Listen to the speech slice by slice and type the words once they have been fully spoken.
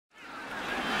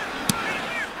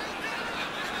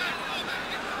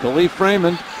Khalif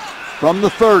Raymond from the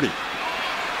 30.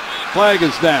 Flag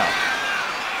is down.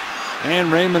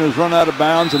 And Raymond has run out of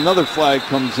bounds. Another flag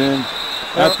comes in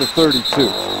at the 32.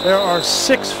 There are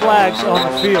 6 flags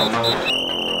on the field.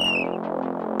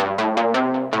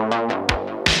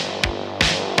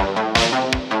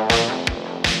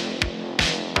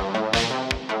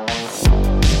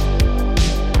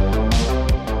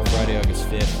 Friday, August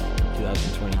 5th,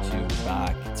 2022. We're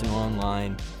back. It's an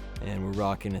online, and we're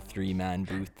rocking a 3-man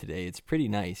booth today. It's pretty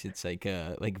nice. It's like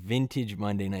vintage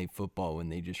Monday Night Football when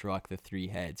they just rock the 3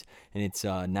 heads. And it's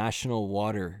National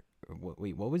Water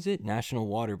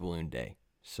Balloon Day.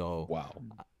 So Wow.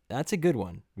 That's a good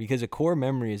one, because a core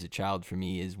memory as a child for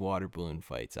me is water balloon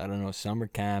fights. I don't know, summer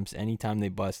camps, anytime they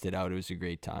busted out, it was a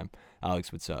great time.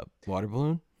 Alex, what's up? Water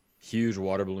balloon? Huge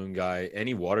water balloon guy.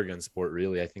 Any water gun sport,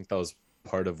 really. I think that was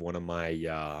part of one of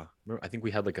my I think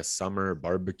we had like a summer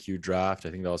barbecue draft.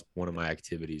 I think that was one of my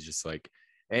activities. Just like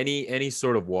any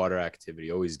sort of water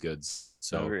activity, always good.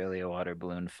 So not really a water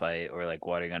balloon fight or like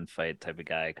water gun fight type of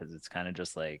guy, because it's kind of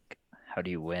just like, how do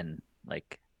you win?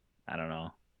 Like, I don't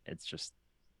know. It's just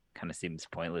kind of seems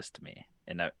pointless to me.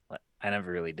 And I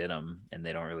never really did them, and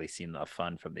they don't really seem that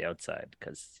fun from the outside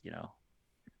because,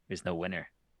 there's no winner.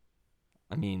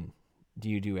 I mean, do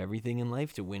you do everything in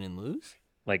life to win and lose?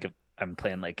 Like, if I'm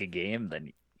playing like a game,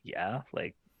 then yeah,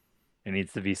 like there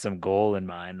needs to be some goal in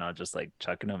mind, not just like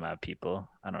chucking them at people.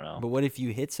 I don't know. But what if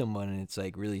you hit someone and it's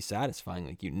like really satisfying,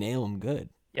 like you nail them good?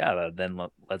 Yeah, then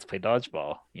let's play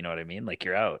dodgeball. You know what I mean? Like,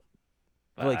 you're out.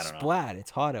 But like splat,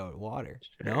 it's hot out, water.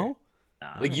 Sure. No?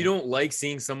 like, you don't like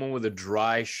seeing someone with a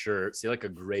dry shirt, say like a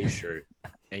gray shirt,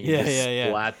 and you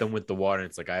splat them with the water, and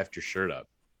it's like, I have your shirt up.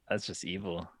 That's just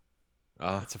evil.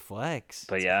 It's a flex.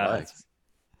 But yeah,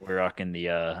 we're rocking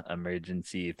the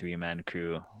emergency 3-man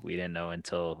crew. We didn't know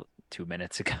until 2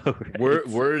 minutes ago. Right?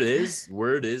 Word is,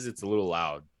 it's a little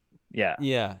loud.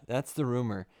 Yeah, that's the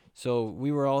rumor. So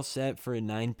we were all set for a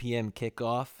 9 p.m.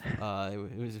 kickoff.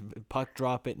 It was a puck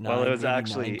drop at 9. Well, it was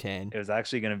actually 9:10. It was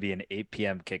actually going to be an 8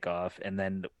 p.m. kickoff, and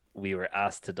then we were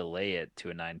asked to delay it to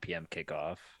a 9 p.m.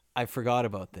 kickoff. I forgot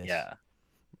about this.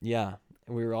 Yeah.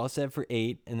 We were all set for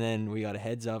 8, and then we got a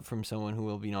heads up from someone who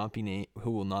will not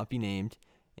be named,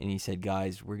 and he said,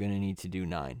 "Guys, we're gonna need to do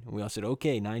 9." And we all said,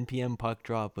 "Okay, 9 p.m. puck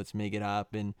drop. Let's make it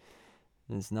happen."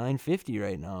 And it's 9:50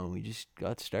 right now, and we just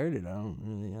got started. I don't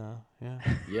really,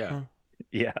 Yeah.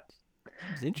 Yeah.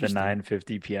 It's interesting. The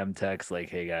 9:50 p.m. text, like,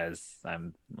 "Hey guys,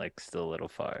 I'm like still a little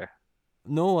far."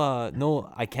 No,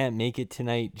 I can't make it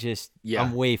tonight. Just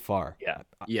I'm way far.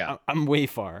 Yeah. I'm way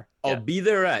far. I'll be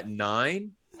there at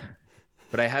 9,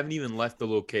 but I haven't even left the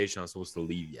location I'm supposed to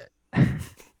leave yet.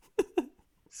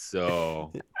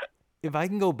 So if I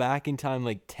can go back in time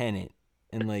like Tenet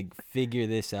and like figure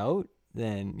this out,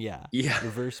 then yeah.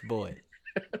 Reverse bullet.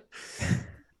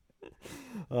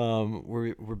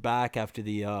 We're back after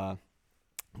the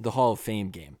Hall of Fame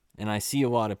game, and I see a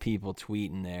lot of people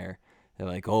tweeting there. They're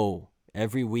like, "Oh,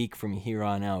 every week from here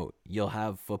on out, you'll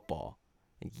have football."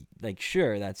 Like,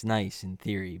 sure, that's nice in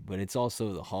theory, but it's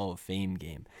also the Hall of Fame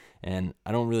game, and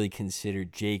I don't really consider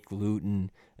Jake Luton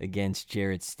against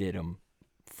Jarrett Stidham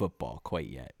football quite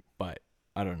yet. But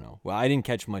I don't know. Well, I didn't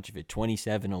catch much of it.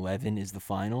 27-11 is the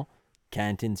final.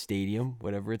 Canton Stadium,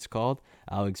 whatever it's called.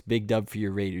 Alex, big dub for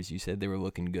your Raiders. You said they were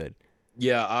looking good.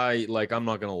 Yeah, I'm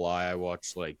not gonna lie, I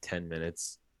watched like 10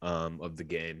 minutes of the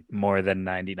game. More than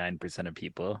 99% of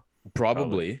people.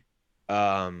 Probably.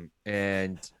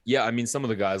 And yeah, I mean, some of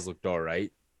the guys looked all right.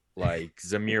 Like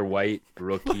Zamir White,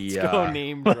 rookie. Let's go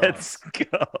name drop. Let's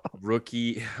go.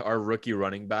 Our rookie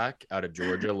running back out of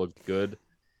Georgia looked good.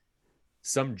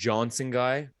 Some Johnson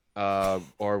guy, is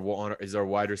our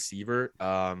wide receiver.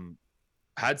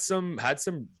 Had some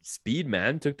speed,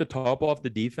 man. Took the top off the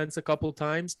defense a couple of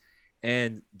times,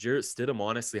 and Jarrett Stidham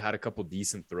honestly had a couple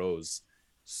decent throws.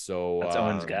 So that's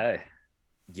Owen's guy.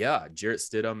 Yeah, Jarrett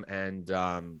Stidham and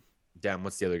damn,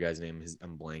 what's the other guy's name?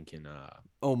 I'm blanking.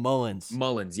 Mullins.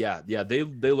 Mullins, yeah, they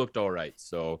looked all right.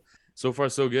 So far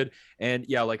so good. And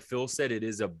yeah, like Phil said, it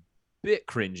is a bit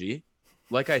cringy.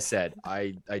 Like I said,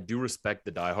 I do respect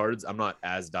the diehards. I'm not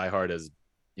as diehard as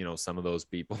some of those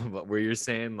people, but where you're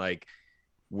saying like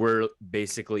we're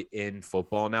basically in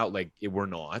football now, like we're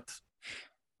not.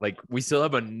 Like, we still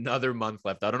have another month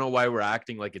left. I don't know why we're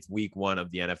acting like it's week 1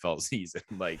 of the NFL season.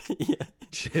 Like,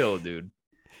 chill, dude.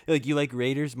 Like, you like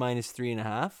Raiders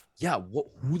 -3.5? Yeah.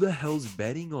 Who the hell's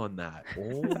betting on that?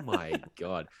 Oh my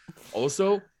God.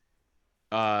 Also,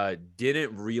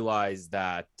 didn't realize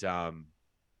that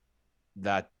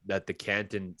that the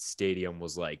Canton Stadium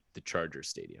was like the Charger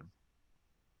Stadium.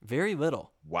 Very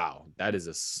little. Wow, that is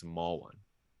a small one.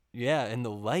 Yeah, and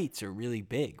the lights are really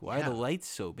big. Why are the Yeah. lights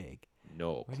so big?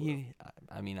 No What do clue. you?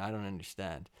 I mean, I don't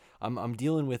understand. I'm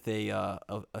dealing with a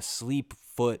sleep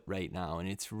foot right now, and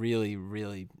it's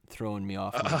really throwing me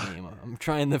off my game. I'm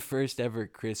trying the first ever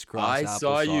crisscross I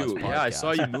saw applesauce you. Yeah, I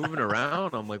saw you podcast. moving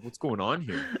around. I'm like, what's going on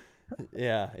here?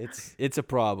 Yeah, it's a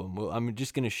problem. Well, I'm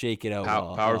just gonna shake it out.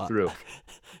 Power through.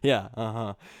 Yeah,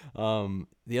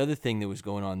 the other thing that was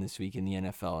going on this week in the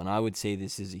NFL, and I would say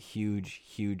this is a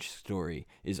huge story,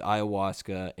 is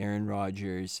Ayahuasca. Aaron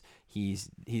Rodgers, he's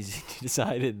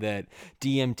decided that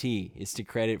DMT is to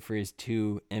credit for his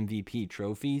 2 MVP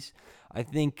trophies. I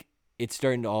think it's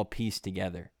starting to all piece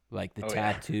together, like the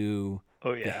tattoo,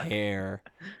 Oh the yeah. hair,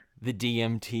 the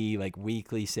DMT, like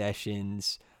weekly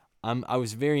sessions. I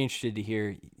was very interested to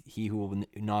hear he who will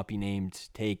not be named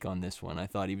take on this one. I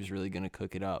thought he was really going to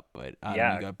cook it up, but Adam,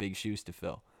 Yeah. you got big shoes to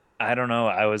fill. I don't know.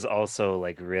 I was also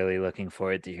like really looking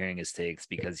forward to hearing his takes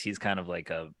because he's kind of like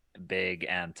a big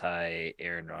anti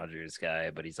Aaron Rodgers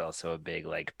guy, but he's also a big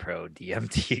like pro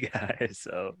DMT guy.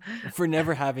 So For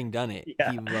never having done it,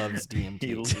 Yeah. he loves DMT.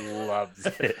 he loves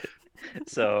it.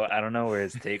 So I don't know where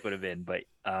his take would have been, but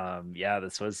yeah,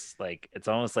 this was like it's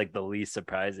almost like the least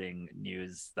surprising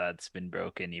news that's been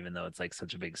broken, even though it's like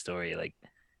such a big story. Like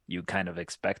you kind of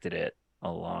expected it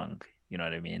all along. You know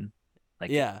what I mean? Like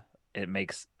Yeah, it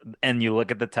makes, and you look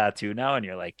at the tattoo now and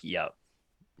you're like, yep.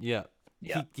 yeah.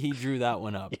 Yeah. He drew that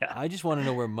one up. Yeah. I just want to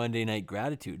know where Monday Night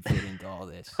Gratitude fit into all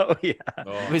this. Oh yeah.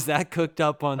 Oh, Was that cooked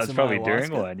up on That's some probably ayahuasca?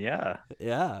 during one, yeah.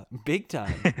 Yeah, big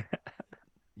time.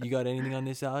 You got anything on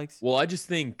this, Alex? well, I just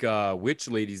think Witch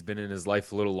Lady's been in his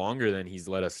life a little longer than he's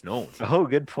let us know. Oh,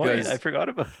 good point. Because- I forgot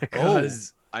about it.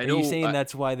 Because I Are know you saying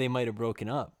that's why they might have broken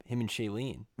up, him and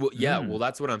Shailene? Well, yeah, Mm. well,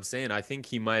 that's what I'm saying. I think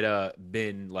he might have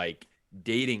been like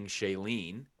dating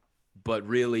Shailene, but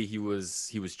really he was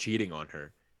cheating on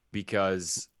her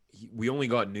because we only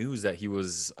got news that he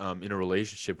was in a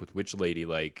relationship with Witch Lady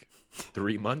like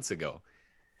 3 months ago.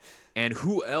 And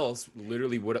who else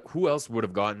would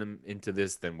have gotten him into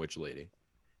this than Witch Lady?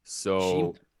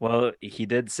 So Well, he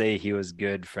did say he was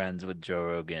good friends with Joe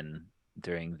Rogan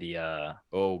during the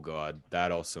oh god,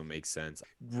 that also makes sense.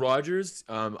 Rodgers,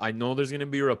 I know there's gonna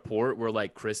be a report where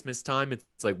like Christmas time, it's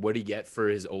like what do you get for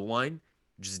his O-line?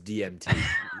 Just DMT.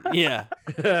 Yeah.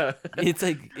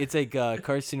 It's like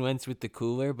Carson Wentz with the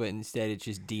cooler, but instead it's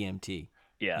just DMT.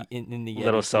 yeah, In the Yeti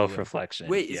little cooler. self-reflection.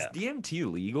 Wait, yeah. is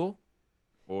DMT legal?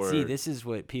 Or See, this is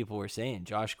what people were saying.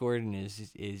 Josh Gordon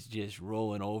is just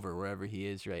rolling over wherever he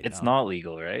is right now. It's not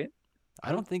legal, right?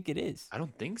 I don't think it is. I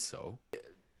don't think so.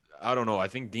 I don't know. I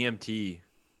think DMT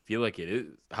feel like it is.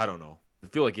 I don't know. I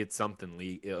feel like it's something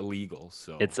illegal.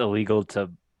 So It's illegal to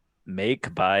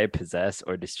make, buy, possess,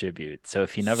 or distribute. So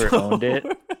if he never owned it,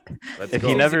 let's if go.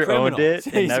 he He's a never criminal. owned it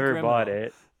He's and a never bought criminal.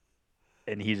 it,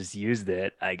 and he just used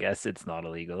it, I guess it's not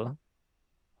illegal.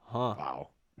 Huh. Wow.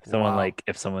 Wow.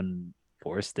 If someone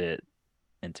forced it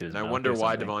into his And I mouth wonder or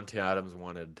why something. Devontae Adams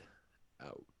wanted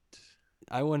out.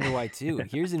 I wonder why too.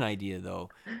 Here's an idea though.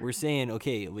 We're saying,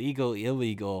 okay, legal,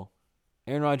 illegal.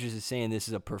 Aaron Rodgers is saying this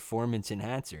is a performance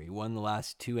enhancer. He won the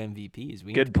last 2 MVPs.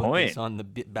 We Good need to put point. this on the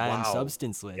banned Wow.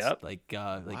 substance list. Yep. Like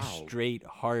Wow. straight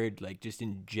hard, like just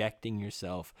injecting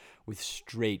yourself with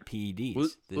straight PEDs.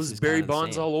 Was This is Barry kinda the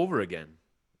Bonds same. all over again?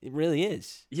 It really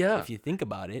is. Yeah. If you think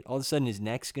about it, all of a sudden his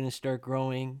neck's gonna start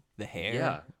growing, the hair.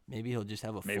 Yeah. Maybe he'll just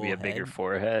have a Maybe full a bigger head.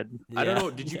 forehead. I don't Yeah. know.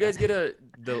 Did you guys get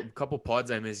the couple pods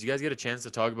I missed? Did you guys get a chance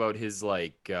to talk about his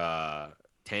like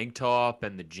tank top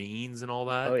and the jeans and all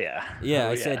that? Oh yeah. Yeah,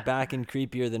 Oh, I said back and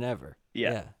creepier than ever.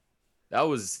 Yeah. That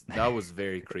was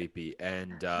very creepy.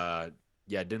 And yeah,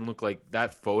 it didn't look like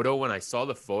that photo. When I saw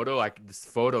the photo, this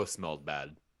photo smelled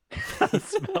bad.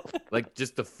 Like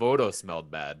just the photo smelled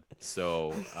bad.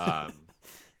 So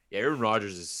Aaron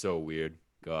Rodgers is so weird.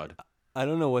 God. I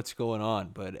don't know what's going on,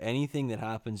 but anything that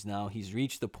happens now, he's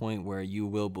reached the point where you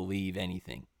will believe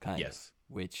anything, kind of. Yes.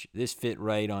 Which this fit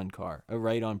right on par.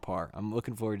 I'm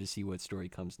looking forward to see what story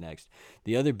comes next.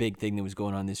 The other big thing that was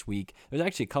going on this week, there's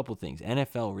actually a couple things.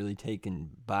 NFL really taking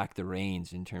back the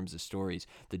reins in terms of stories.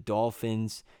 The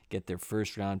Dolphins get their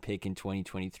first round pick in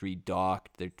 2023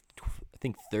 docked. They're, I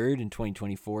think, third in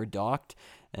 2024 docked.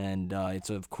 And it's,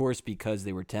 of course, because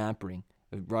they were tampering.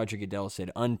 Roger Goodell said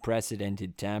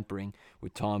unprecedented tampering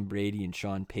with Tom Brady and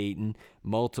Sean Payton,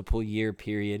 multiple year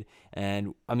period.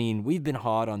 And I mean, we've been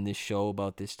hot on this show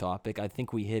about this topic. I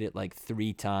think we hit it like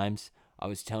 3 times. I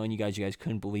was telling you guys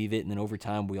couldn't believe it. And then over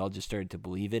time, we all just started to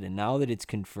believe it. And now that it's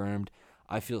confirmed,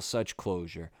 I feel such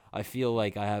closure. I feel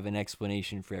like I have an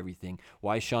explanation for everything.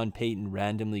 Why Sean Payton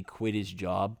randomly quit his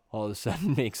job all of a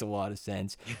sudden makes a lot of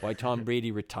sense. Why Tom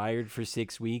Brady retired for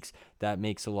 6 weeks, that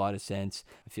makes a lot of sense.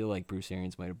 I feel like Bruce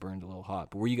Arians might have burned a little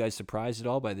hot. But were you guys surprised at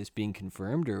all by this being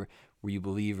confirmed, or were you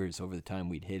believers over the time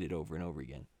we'd hit it over and over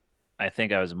again? I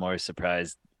think I was more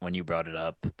surprised when you brought it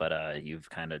up, but you've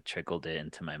kind of trickled it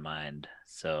into my mind.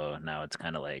 So now it's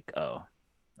kind of like, oh,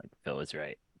 like Phil was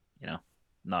right, you know?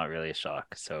 Not really a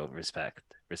shock. So respect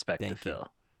to Phil.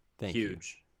 Thank you.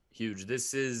 Huge.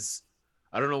 This is,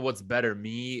 I don't know what's better,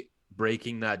 me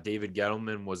breaking that David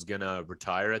Gettleman was gonna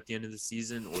retire at the end of the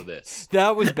season, or this.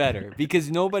 That was better because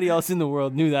nobody else in the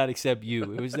world knew that except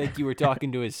you. It was like you were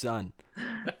talking to his son.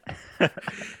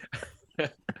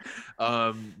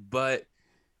 But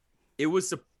it was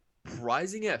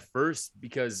surprising at first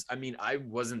because I mean I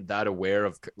wasn't that aware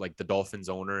of like the Dolphins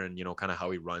owner and kind of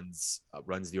how he runs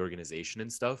the organization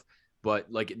and stuff,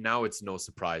 but like now it's no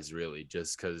surprise really,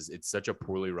 just because it's such a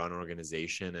poorly run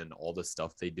organization and all the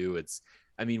stuff they do.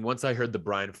 I mean, once I heard the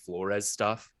Brian Flores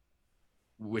stuff,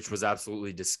 which was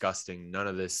absolutely disgusting, none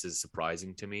of this is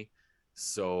surprising to me.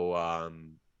 So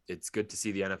it's good to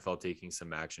see the NFL taking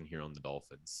some action here on the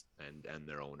Dolphins and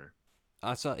their owner.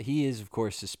 I saw he is, of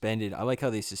course, suspended. I like how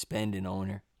they suspend an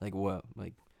owner. Like what?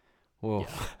 Like, whoa, Yeah.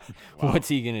 Wow. What's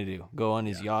he gonna do? Go on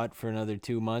his yacht for another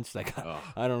 2 months? Like,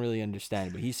 I don't really understand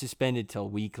it. But he's suspended till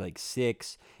week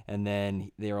 6, and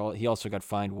then he also got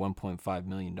fined $1.5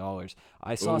 million.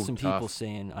 I saw some people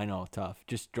saying, I know, tough,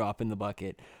 just dropping the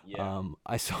bucket. Yeah.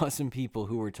 I saw some people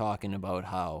who were talking about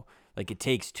how like it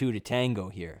takes 2 to tango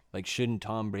here. Like, shouldn't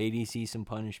Tom Brady see some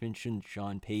punishment? Shouldn't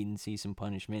Sean Payton see some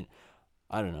punishment?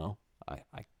 I don't know.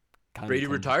 I kind Brady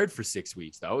retired for 6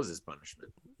 weeks. That was his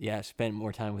punishment. Yeah, spent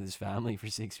more time with his family for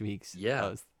 6 weeks.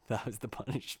 Yeah, that was the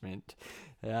punishment.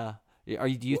 Yeah.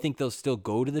 Do you think they'll still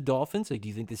go to the Dolphins? Like, do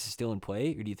you think this is still in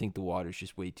play, or do you think the water's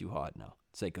just way too hot now?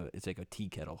 It's like a tea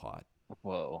kettle hot.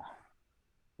 Whoa.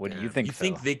 What do you think? You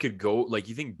think they could go? Like,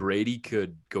 you think Brady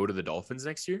could go to the Dolphins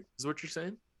next year? Is what you're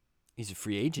saying? He's a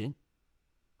free agent.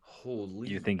 Holy!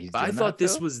 You think he's? I thought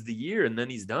this was the year, and then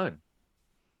he's done.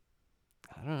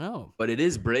 I don't know. But it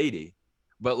is Brady.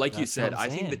 But like you said, I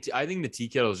think the tea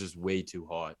kettle is just way too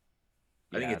hot.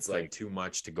 I think it's like too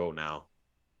much to go now.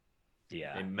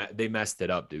 Yeah. They messed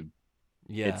it up, dude.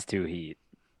 Yeah. It's too heat.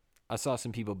 I saw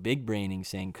some people big braining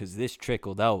saying, because this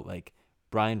trickled out, like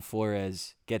Brian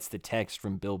Flores gets the text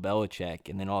from Bill Belichick,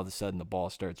 and then all of a sudden the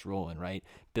ball starts rolling, right?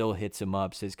 Bill hits him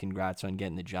up, says congrats on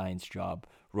getting the Giants job.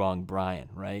 Wrong Brian,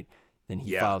 right? Then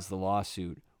he files the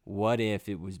lawsuit. What if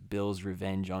it was Bill's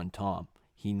revenge on Tom?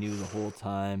 He knew the whole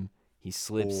time. He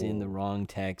slips in the wrong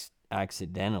text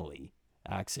accidentally,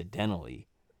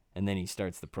 and then he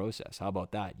starts the process. How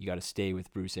about that? You got to stay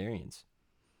with Bruce Arians.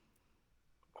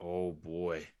 Oh,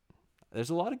 boy. There's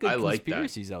a lot of good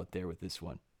conspiracies out there with this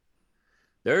one.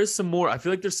 There is some more. I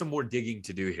feel like there's some more digging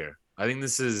to do here. I think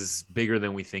this is bigger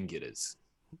than we think it is.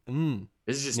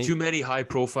 This is just too many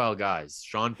high-profile guys.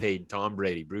 Sean Payton, Tom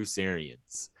Brady, Bruce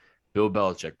Arians, Bill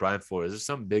Belichick, Brian Flores. There's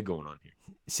something big going on here.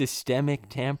 Systemic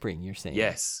tampering, you're saying?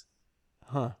 Yes.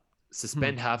 Huh.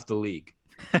 Suspend half the league.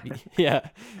 Yeah.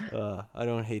 I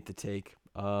don't hate the take.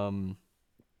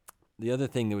 The other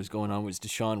thing that was going on was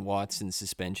Deshaun Watson's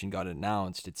suspension got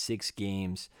announced at 6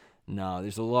 games. Now,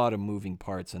 there's a lot of moving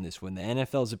parts on this one. The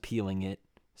NFL's appealing it,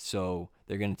 so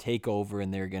they're going to take over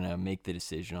and they're going to make the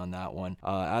decision on that one.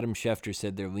 Adam Schefter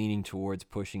said they're leaning towards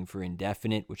pushing for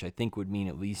indefinite, which I think would mean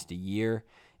at least a year.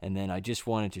 And then I just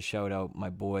wanted to shout out my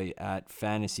boy at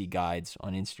Fantasy Guides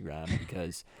on Instagram,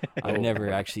 because I've never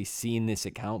actually seen this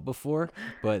account before,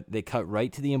 but they cut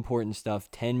right to the important stuff.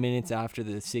 10 minutes after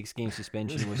the 6-game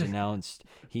suspension was announced,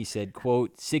 he said,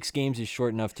 quote, 6 games is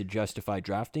short enough to justify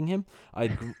drafting him.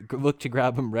 I'd look to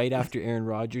grab him right after Aaron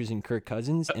Rodgers and Kirk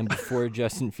Cousins and before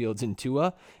Justin Fields and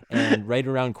Tua, and right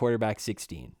around quarterback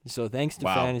 16. So thanks to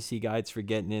Fantasy Guides for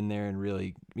getting in there and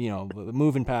really,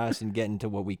 moving past and getting to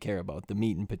what we care about, the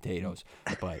meat and potatoes.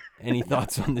 But any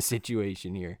thoughts on the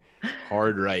situation here?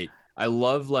 Hard right. I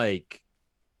love like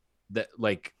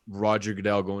Roger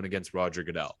Goodell going against Roger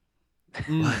Goodell.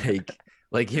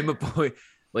 like him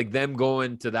like them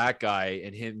going to that guy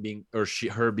and him being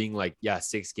her being like, yeah,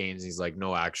 6 games. He's like,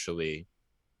 no, actually.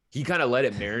 He kind of let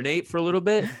it marinate for a little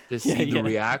bit to see the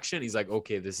reaction. He's like,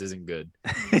 okay, this isn't good.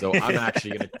 So I'm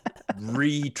actually going to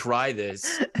retry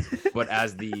this, but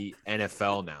as the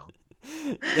NFL now.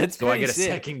 So I get a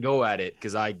second go at it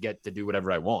because I get to do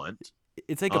whatever I want.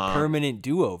 It's like a permanent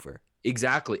do-over.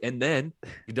 Exactly. And then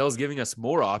Goodell's giving us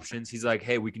more options. He's like,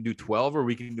 hey, we can do 12 or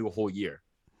we can do a whole year.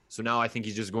 So now I think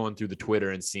he's just going through the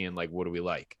Twitter and seeing like, what do we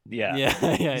like? Yeah.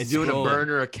 Yeah. He's doing a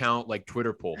burner account like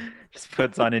Twitter poll. Just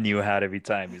puts on a new hat every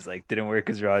time. He's like, didn't work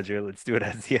as Rodger. Let's do it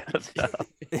as the NFL.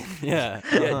 Yeah.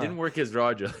 Yeah, it didn't work as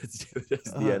Rodger. Let's do it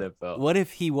as the NFL. What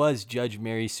if he was Judge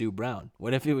Mary Sue Brown?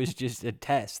 What if it was just a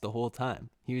test the whole time?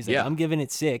 He was like, Yeah. I'm giving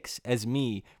it 6 as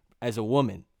me, as a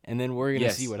woman, and then we're going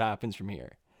to see what happens from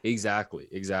here. Exactly.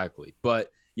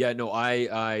 But yeah, no,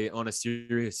 I on a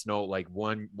serious note, like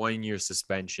 1 year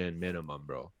suspension minimum,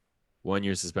 bro. 1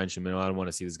 year suspension minimum. I don't want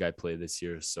to see this guy play this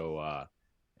year. So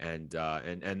and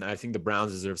I think the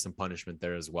Browns deserve some punishment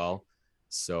there as well.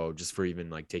 So just for even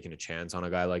like taking a chance on a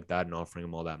guy like that and offering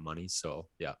him all that money. So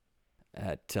yeah.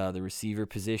 At the receiver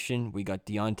position, we got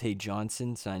Deontay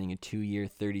Johnson signing a 2-year,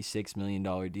 $36 million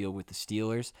deal with the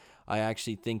Steelers. I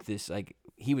actually think this, like,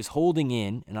 he was holding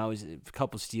in, and a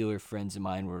couple Steeler friends of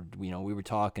mine were, we were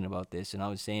talking about this, and I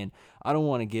was saying, I don't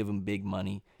want to give him big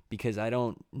money because I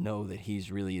don't know that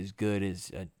he's really as good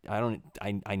as,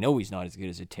 I know he's not as good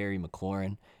as a Terry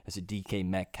McLaurin, as a DK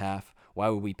Metcalf. Why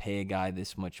would we pay a guy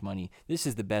this much money? This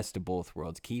is the best of both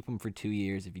worlds. Keep him for 2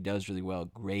 years. If he does really well,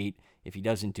 great. If he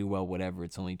doesn't do well, whatever,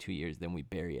 it's only 2 years, then we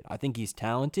bury it. I think he's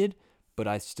talented, but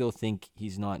I still think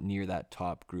he's not near that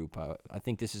top group. I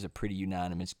think this is a pretty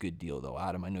unanimous good deal, though.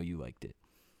 Adam, I know you liked it.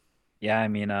 Yeah, I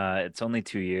mean, it's only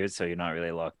 2 years, so you're not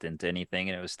really locked into anything,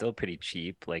 and it was still pretty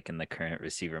cheap. Like in the current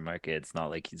receiver market, it's not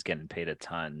like he's getting paid a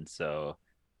ton. So,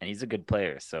 and he's a good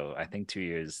player. So I think 2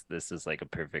 years, this is like a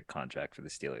perfect contract for the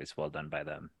Steelers. Well done by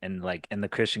them. And like in the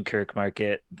Christian Kirk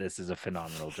market, this is a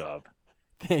phenomenal job.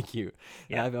 Thank you.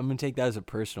 Yeah. I'm going to take that as a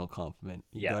personal compliment.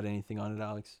 You got anything on it,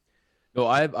 Alex? No,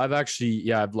 I've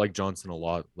actually, I've liked Johnson a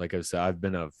lot. Like I said, I've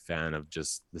been a fan of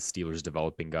just the Steelers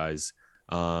developing guys.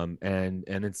 And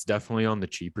it's definitely on the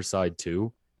cheaper side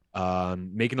too.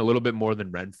 Making a little bit more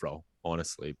than Renfro,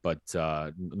 honestly, but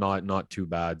not too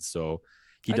bad. So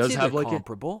he does have like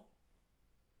comparable.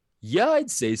 Yeah, I'd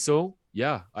say so.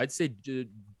 Yeah, I'd say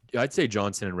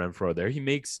Johnson and Renfro are there. He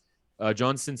makes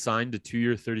Johnson signed a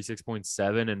 2-year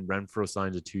 $36.7 and Renfro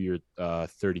signed a 2-year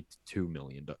 $32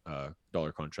 million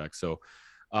dollar contract. So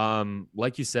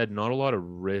like you said, not a lot of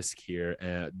risk here.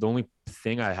 The only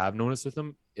thing I have noticed with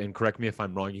him, and correct me if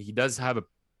I'm wrong, he does have a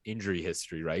injury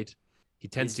history, right? He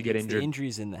tends to get injured. The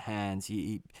injuries in the hands.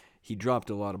 He dropped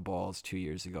a lot of balls 2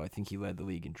 years ago. I think he led the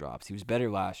league in drops. He was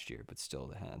better last year, but still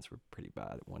the hands were pretty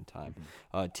bad at one time.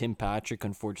 Tim Patrick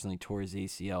unfortunately tore his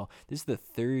ACL. This is the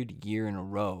 3rd year in a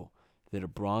row that a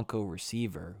Bronco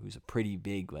receiver, who's a pretty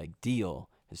big deal,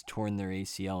 has torn their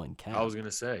ACL in camp. I was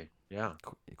gonna say, yeah.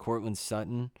 Cortland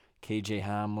Sutton, KJ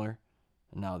Hamler,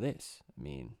 and now this. I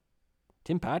mean,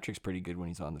 Tim Patrick's pretty good when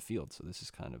he's on the field, so this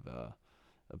is kind of a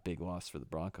big loss for the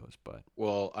Broncos. But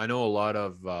well, I know a lot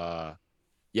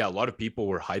of people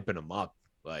were hyping him up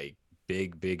like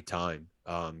big time.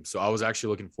 So I was actually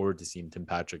looking forward to seeing Tim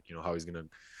Patrick, how he's gonna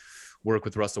work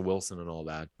with Russell Wilson and all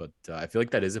that. But I feel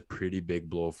like that is a pretty big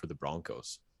blow for the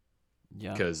Broncos.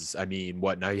 Yeah. Because I mean,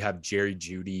 now you have Jerry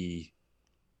Jeudy,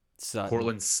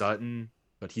 Cortland Sutton,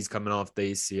 but he's coming off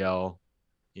the ACL,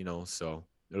 so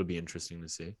it'll be interesting to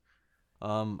see.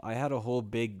 I had a whole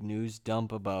big news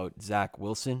dump about Zach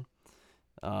Wilson.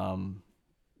 That's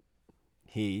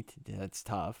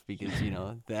tough because,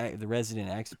 the resident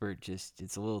expert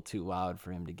it's a little too loud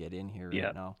for him to get in here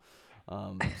right now.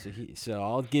 So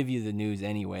I'll give you the news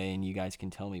anyway, and you guys can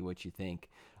tell me what you think.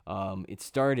 It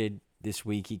started this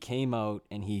week. He came out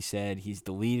and he said he's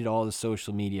deleted all the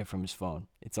social media from his phone.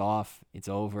 It's off. It's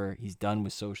over. He's done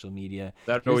with social media.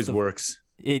 That always works.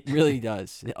 It really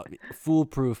does.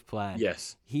 Foolproof plan.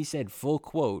 Yes. He said, full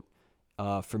quote,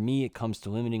 for me, it comes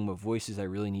to limiting what voices I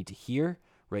really need to hear.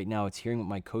 Right now, it's hearing what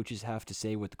my coaches have to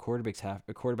say, what the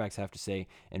quarterbacks have to say,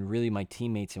 and really my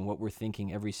teammates and what we're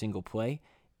thinking every single play.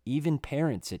 Even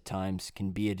parents at times can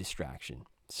be a distraction.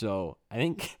 So I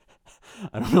think,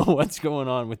 I don't know what's going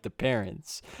on with the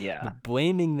parents. Yeah. But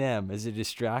blaming them as a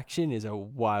distraction is a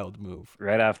wild move.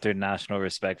 Right after National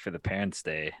Respect for the Parents'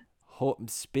 Day.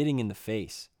 Spitting in the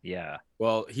face. Yeah.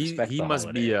 Well, he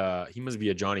must be a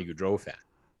Johnny Gaudreau fan,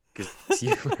 because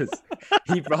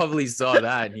he probably saw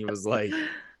that and he was like,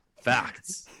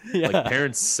 facts. Yeah. Like,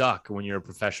 parents suck when you're a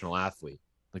professional athlete.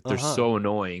 Like, they're so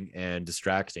annoying and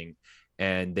distracting,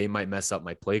 and they might mess up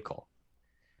my play call.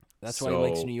 That's why he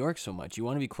likes New York so much. You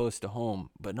want to be close to home,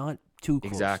 but not too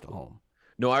close to home.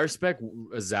 No, I respect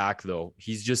Zach though.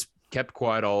 He's just kept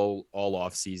quiet all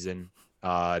off season.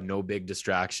 No big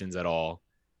distractions at all.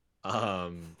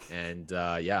 It's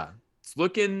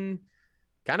looking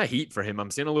kind of heat for him.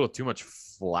 I'm seeing a little too much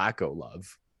Flacco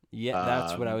love. Yeah,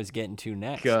 that's what I was getting to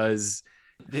next. Because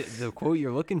The quote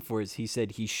you're looking for is he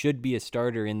said he should be a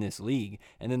starter in this league.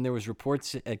 And then there was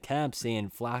reports at camp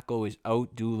saying Flacco is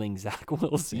out-dueling Zach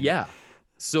Wilson. Yeah.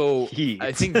 So Heat.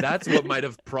 I think that's what might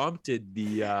have prompted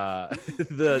the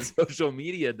the social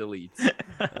media deletes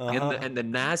and the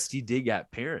nasty dig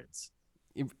at parents.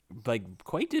 Like,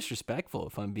 quite disrespectful,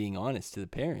 if I'm being honest, to the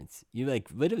parents. You like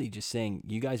literally just saying,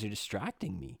 you guys are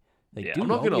distracting me. Like, Yeah. dude, I'm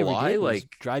not all we gonna ever lie, did was like-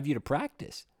 drive you to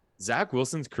practice. Zach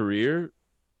Wilson's career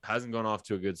hasn't gone off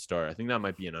to a good start. I think that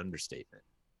might be an understatement.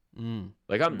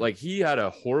 Like he had a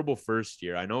horrible first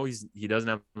year. I know he doesn't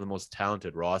have the most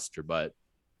talented roster, but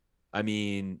I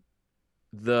mean,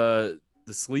 the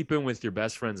sleeping with your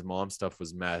best friend's mom stuff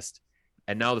was messed.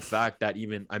 And now the fact that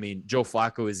Joe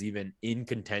Flacco is even in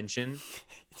contention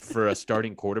for a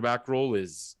starting quarterback role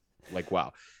is like,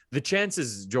 wow. The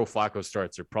chances Joe Flacco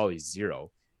starts are probably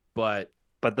zero, but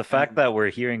the fact that we're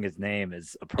hearing his name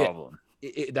is a problem.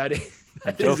 That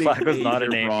Joe is a Flacco's not a major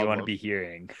name you want to problem. be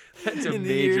hearing. That's a In the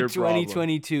major year problem.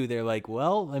 2022, they're like,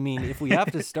 well, I mean, if we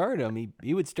have to start him,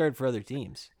 he would start for other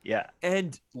teams. Yeah.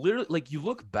 And literally, like, you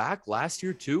look back last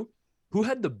year too, who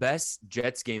had the best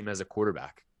Jets game as a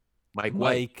quarterback? Mike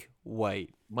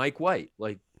White.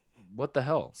 Like, what the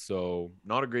hell? So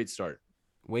not a great start.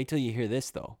 Wait till you hear this,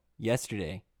 though.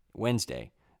 Yesterday,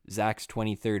 Wednesday, Zach's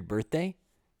 23rd birthday,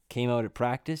 came out at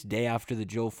practice, day after the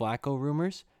Joe Flacco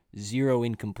rumors, 0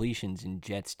 incompletions in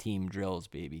Jets team drills,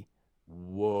 baby.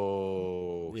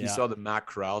 Whoa. Yeah. He saw the Matt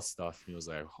Corral stuff and he was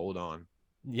like, hold on.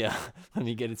 Yeah, let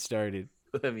me get it started.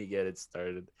 Let me get it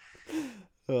started.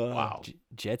 Wow.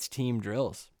 Jets team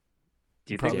drills.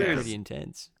 Do you think Probably there's- pretty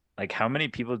intense. Like, how many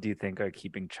people do you think are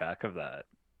keeping track of that?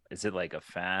 Is it like a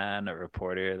fan, a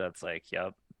reporter that's like,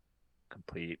 yep,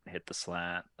 complete, hit the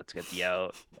slant, let's get the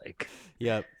out? Like,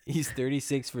 Yep, he's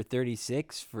 36 for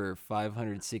 36 for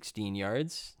 516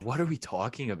 yards. What are we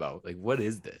talking about? Like, what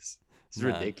is this? It's Nah.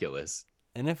 ridiculous.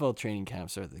 NFL training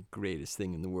camps are the greatest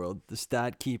thing in the world. The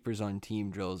stat keepers on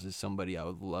team drills is somebody I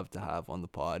would love to have on the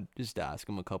pod. Just ask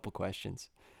them a couple questions.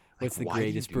 What's the why do you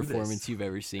greatest do this? performance you've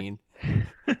ever seen?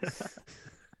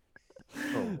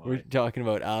 Oh, We're my. talking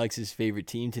about Alex's favorite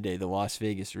team today, the Las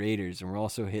Vegas Raiders, and we're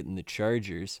also hitting the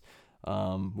Chargers.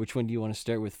 Which one do you want to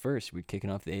start with first? We're kicking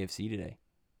off the AFC today.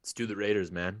 Let's do the Raiders,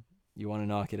 man. You want to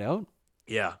knock it out?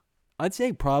 Yeah. I'd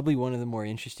say probably one of the more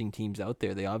interesting teams out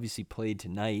there. They obviously played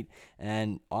tonight,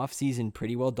 and offseason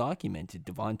pretty well documented.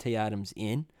 Devontae Adams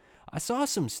in. I saw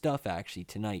some stuff actually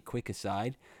tonight, quick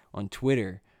aside, on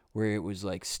Twitter where it was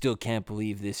like, still can't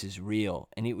believe this is real.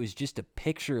 And it was just a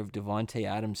picture of Devontae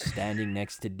Adams standing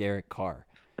next to Derek Carr.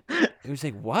 It was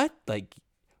like, what? Like,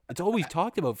 it's all we've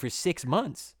talked about for 6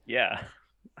 months. yeah.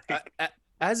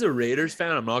 As a Raiders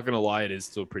fan, I'm not going to lie, it is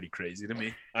still pretty crazy to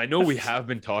me. I know we have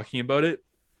been talking about it.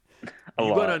 A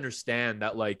You lot. got to understand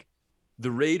that, like,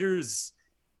 the Raiders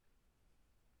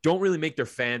don't really make their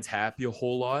fans happy a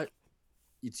whole lot.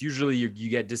 It's usually you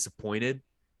get disappointed.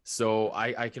 So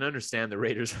I can understand the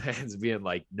Raiders fans being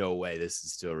like, no way, this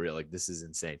is still real. Like, this is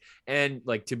insane. And,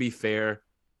 like, to be fair,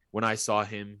 when I saw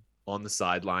him on the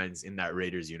sidelines in that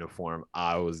Raiders uniform,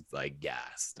 I was like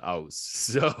gassed. I was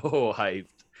so hyped.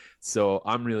 So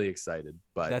I'm really excited.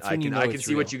 But That's I when you can know I can it's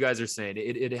see what real. you guys are saying.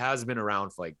 It has been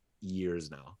around for like years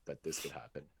now that this could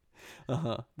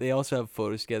happen. They also have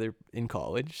photos together in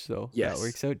college, so Yes. that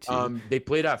works out too. They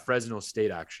played at Fresno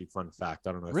State, actually. Fun fact.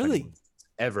 I don't know if Really? anyone's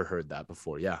ever heard that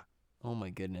before. Yeah. Oh my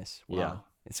goodness. Wow. Yeah.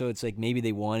 And so it's like maybe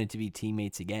they wanted to be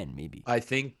teammates again, maybe. I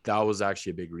think that was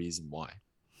actually a big reason why.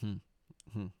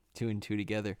 2 and 2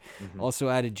 together. Mhm. Also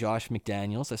added Josh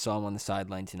McDaniels. I saw him on the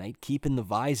sideline tonight, keeping the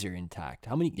visor intact.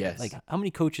 How many Yes. how many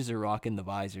coaches are rocking the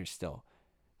visor still?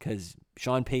 Because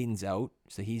Sean Payton's out,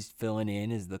 so he's filling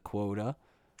in as the quota.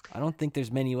 I don't think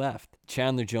there's many left.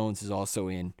 Chandler Jones is also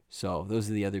in, so those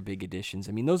are the other big additions.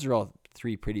 I mean, those are all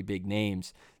 3 pretty big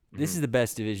names. This is the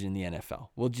best division in the NFL.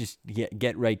 We'll just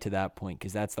get right to that point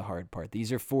because that's the hard part.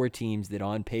 These are 4 teams that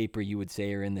on paper you would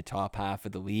say are in the top half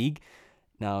of the league.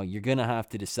 Now, you're going to have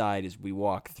to decide as we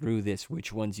walk through this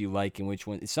which ones you like and which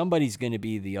ones. Somebody's going to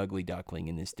be the ugly duckling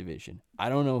in this division. I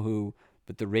don't know who,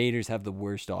 but the Raiders have the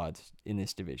worst odds in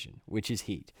this division, which is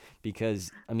Heat.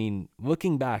 Because, I mean,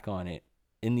 looking back on it,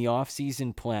 in the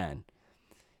offseason plan,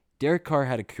 Derek Carr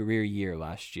had a career year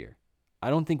last year. I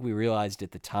don't think we realized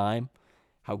at the time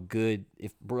how good,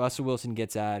 if Russell Wilson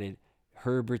gets added,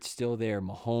 Herbert's still there,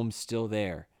 Mahomes still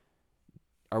there.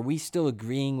 Are we still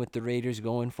agreeing with the Raiders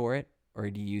going for it? Or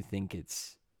do you think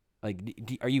it's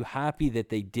Like, are you happy that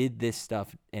they did this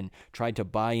stuff and tried to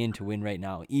buy in to win right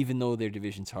now, even though their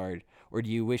division's hard? Or do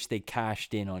you wish they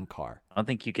cashed in on Carr? I don't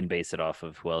think you can base it off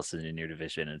of who else is in your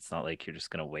division. It's not like you're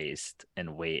just going to waste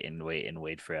and wait and wait and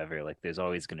wait forever. Like, there's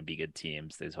always going to be good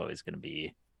teams. There's always going to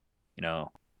be,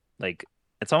 like,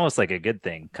 it's almost like a good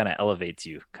thing. Kind of elevates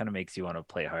you, kind of makes you want to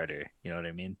play harder. You know what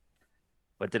I mean?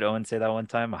 What did Owen say that one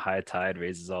time? A high tide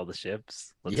raises all the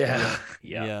ships. Let's go.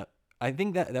 Yeah. I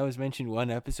think that was mentioned one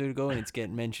episode ago, and it's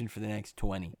getting mentioned for the next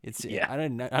 20. I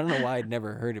don't know why I'd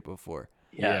never heard it before.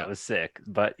 Yeah, it was sick.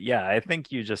 But yeah, I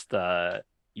think you just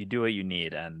you do what you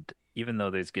need, and even though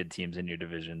there's good teams in your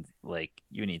division, like,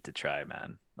 you need to try,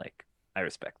 man. Like, I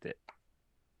respect it.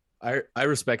 I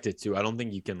respect it too. I don't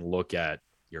think you can look at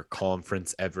your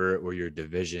conference ever or your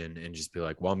division and just be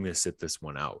like, well, I'm going to sit this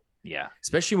one out. Yeah.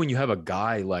 Especially when you have a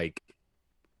guy like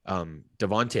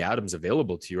Devontae Adams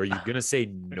available to you. Are you going to say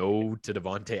no to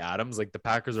Devontae Adams? Like, the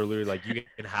Packers are literally like, you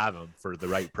can have him for the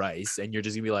right price. And you're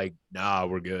just going to be like, nah,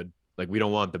 we're good. Like, we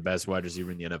don't want the best wide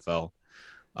receiver in the NFL.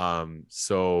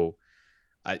 So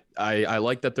I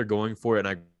like that they're going for it. And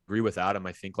I agree with Adam.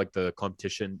 I think like the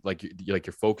competition, like your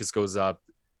focus goes up,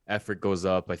 effort goes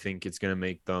up. I think it's going to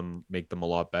make them a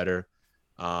lot better.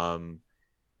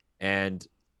 And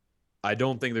I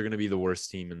don't think they're going to be the worst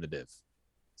team in the div.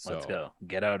 So, let's go.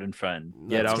 Get out in front.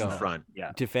 Get out in front.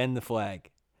 Yeah. Defend the flag.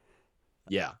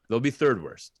 Yeah. They'll be third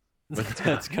worst.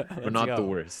 Let's go. But not the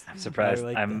worst. I'm surprised.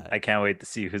 I I can't wait to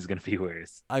see who's going to be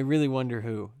worse. I really wonder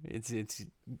who.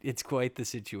 It's quite the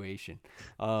situation.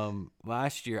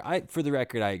 Last year, for the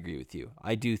record, I agree with you.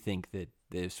 I do think that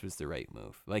this was the right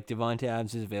move. Like, Devontae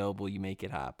Adams is available, you make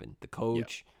it happen. The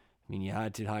coach, I mean, you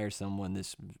had to hire someone.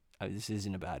 This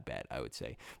isn't a bad bet, I would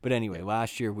say. But anyway,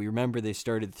 last year, we remember they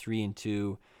started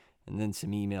 3-2, and then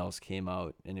some emails came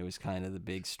out, and it was kind of the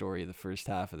big story of the first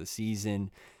half of the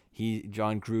season.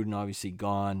 John Gruden obviously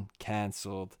gone,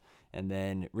 canceled, and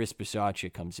then Rich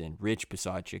Bisaccia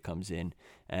comes in,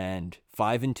 and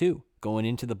 5-2 going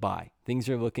into the bye. Things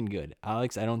are looking good.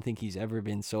 Alex, I don't think he's ever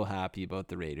been so happy about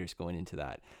the Raiders going into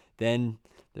that. Then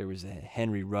there was a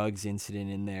Henry Ruggs incident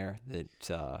in there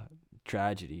that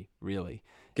tragedy, really.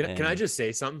 Can I just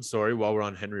say something? Sorry, while we're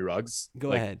on Henry Ruggs.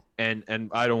 Go ahead.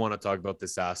 And I don't want to talk about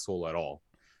this asshole at all.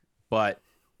 But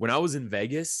when I was in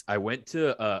Vegas, I went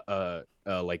to a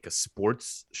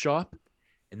sports shop,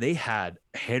 and they had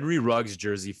Henry Ruggs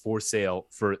jersey for sale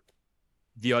for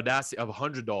the audacity of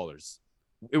 $100.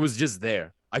 It was just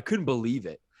there. I couldn't believe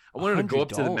it. I wanted to go up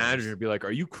to the manager and be like,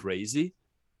 "Are you crazy?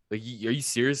 Like, are you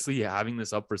seriously having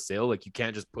this up for sale? Like, you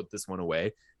can't just put this one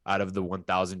away out of the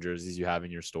 1,000 jerseys you have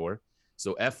in your store."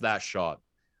 So F that shop.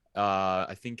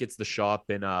 I think it's the shop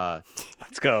in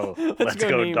Let's go. Let's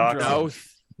go, Doc.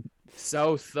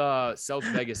 South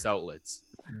Vegas Outlets.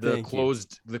 The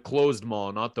closed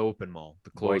mall, not the open mall.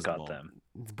 The closed boycott mall. them.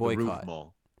 Boycott. The roof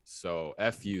mall. So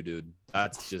F you, dude.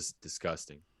 That's just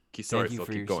disgusting. Sorry, Phil,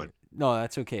 keep going. No,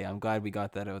 that's okay. I'm glad we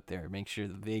got that out there. Make sure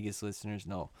the Vegas listeners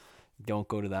know. Don't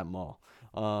go to that mall.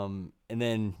 And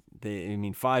then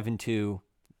 5-2,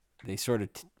 they sort of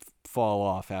fall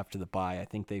off after the bye. I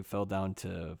think they fell down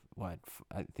to I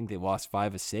think they lost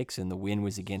 5 of 6, and the win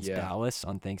was against Dallas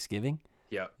on Thanksgiving.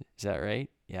 Yeah. Is that right?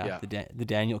 Yeah. The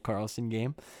Daniel Carlson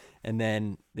game. And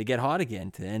then they get hot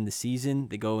again to end the season.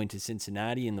 They go into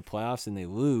Cincinnati in the playoffs and they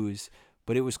lose,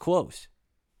 but it was close.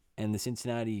 And the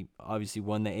Cincinnati obviously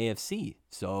won the AFC,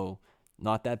 so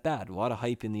not that bad. A lot of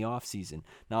hype in the offseason.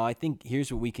 Now, I think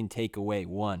here's what we can take away.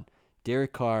 One,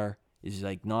 Derek Carr is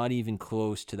like not even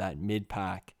close to that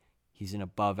mid-pack. He's an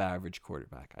above-average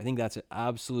quarterback. I think that's an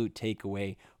absolute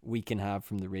takeaway we can have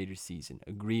from the Raiders season.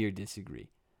 Agree or disagree?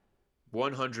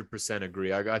 100%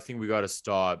 agree. I think we got to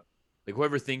stop. Like,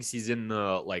 whoever thinks he's in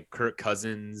the Kirk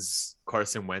Cousins,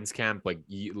 Carson Wentz camp,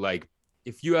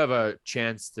 if you have a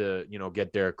chance to,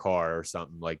 get Derek Carr or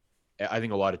something, I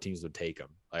think a lot of teams would take him.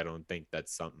 I don't think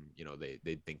that's something,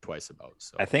 they'd think twice about.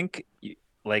 So I think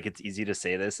it's easy to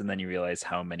say this and then you realize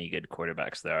how many good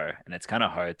quarterbacks there are. And it's kind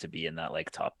of hard to be in that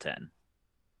top 10.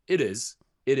 It is.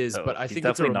 So but I think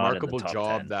it's a remarkable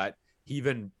job 10. that he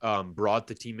even brought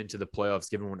the team into the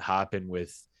playoffs, given what happened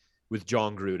with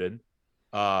John Gruden.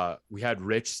 We had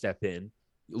Rich step in.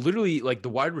 Literally, the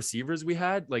wide receivers we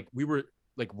had,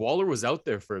 Waller was out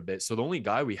there for a bit. So the only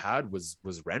guy we had was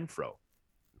Renfro.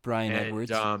 Brian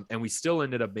Edwards. And we still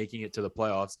ended up making it to the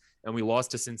playoffs, and we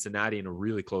lost to Cincinnati in a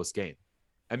really close game.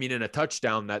 I mean, in a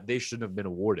touchdown that they shouldn't have been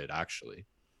awarded, actually,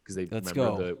 because they blew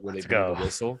the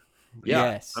whistle. Yeah,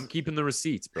 yes. I'm keeping the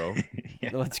receipts, bro. Yeah.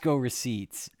 Let's go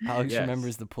receipts. Alex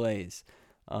remembers the plays.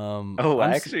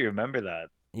 I actually remember that.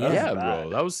 Yeah, bro.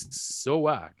 That was so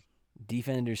whack.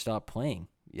 Defenders stopped playing.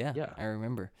 Yeah, I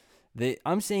remember.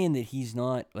 I'm saying that he's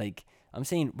not like, I'm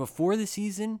saying before the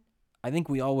season, I think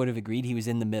we all would have agreed he was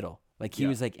in the middle. Like he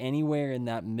was like anywhere in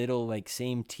that middle, like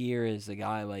same tier as a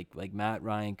guy like Matt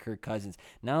Ryan, Kirk Cousins.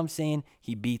 Now I'm saying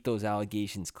he beat those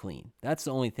allegations clean. That's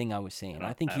the only thing I was saying.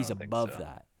 I think he's above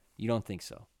that. You don't think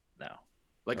so? No.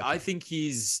 Like, I think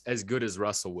he's as good as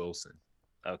Russell Wilson.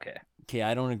 Okay. Okay,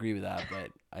 I don't agree with that, but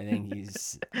I think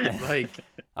he's Like,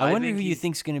 I wonder who you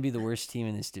think's going to be the worst team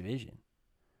in this division.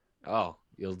 Oh,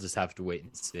 you'll just have to wait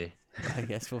and see. I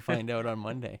guess we'll find out on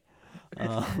Monday.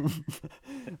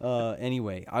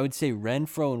 Anyway, I would say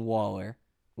Renfro and Waller,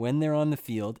 when they're on the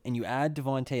field, and you add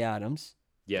Devontae Adams,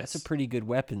 Yes. that's a pretty good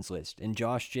weapons list. And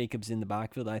Josh Jacobs in the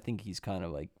backfield, I think he's kind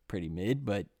of like pretty mid,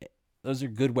 but those are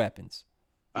good weapons.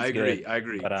 I agree. good, I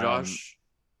agree. but,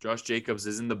 Josh Jacobs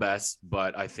isn't the best,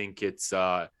 but I think it's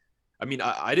I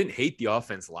didn't hate the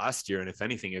offense last year, and if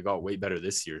anything, it got way better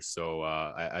this year. So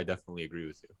I definitely agree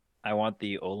with you. I want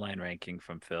the O-line ranking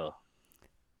from Phil.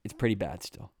 It's pretty bad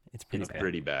still. It's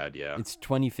Pretty bad, yeah. It's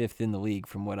 25th in the league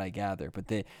from what I gather, but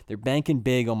they're banking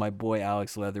big on my boy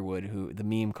Alex Leatherwood, who the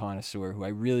meme connoisseur, who I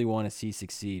really want to see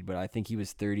succeed, but I think he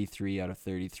was 33 out of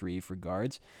 33 for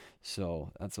guards,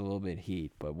 so that's a little bit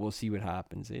heat, but we'll see what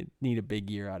happens. They need a big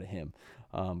year out of him.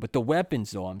 But the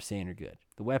weapons, though, I'm saying are good.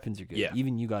 The weapons are good. Yeah.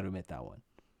 Even you got to admit that one.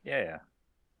 Yeah.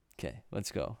 Okay,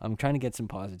 let's go. I'm trying to get some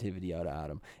positivity out of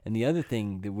Adam. And the other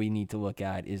thing that we need to look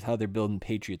at is how they're building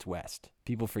Patriots West.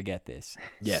 People forget this.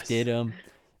 Yes. Stidham,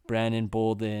 Brandon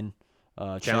Bolden,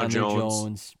 Chandler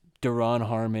Jones, Deron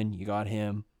Harmon. You got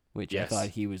him, which I thought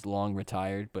he was long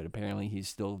retired, but apparently he's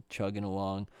still chugging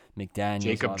along. McDaniels.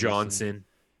 Jacob obviously. Johnson.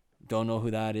 Don't know who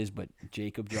that is, but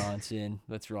Jacob Johnson.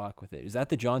 Let's rock with it. Is that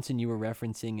the Johnson you were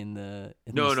referencing in the?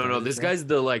 No. This guy's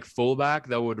the like fullback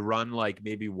that would run like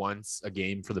maybe once a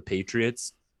game for the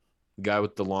Patriots. The guy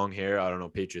with the long hair. I don't know.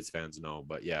 Patriots fans know,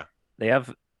 but yeah. They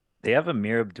have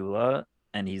Amir Abdullah,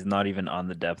 and he's not even on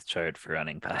the depth chart for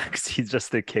running backs. He's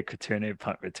just their kick returner,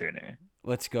 punt returner.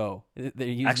 Let's go.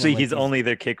 Actually, he's only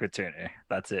their kick returner.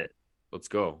 That's it. Let's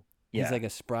go. He's like a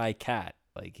spry cat.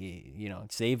 Like he,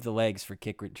 save the legs for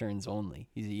kick returns only.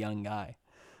 He's a young guy.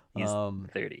 He's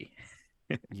 30.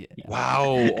 Yeah.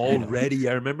 Wow, already.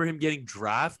 I remember him getting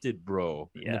drafted, bro.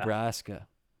 Yeah. Nebraska.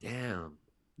 Damn.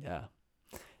 Yeah.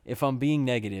 If I'm being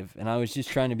negative, and I was just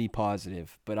trying to be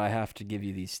positive, but I have to give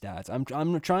you these stats. I'm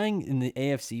trying in the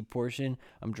AFC portion.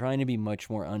 I'm trying to be much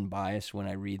more unbiased when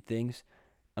I read things.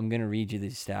 I'm gonna read you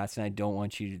these stats, and I don't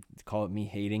want you to call it me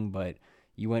hating, but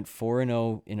you went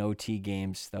 4-0 in OT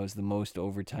games. That was the most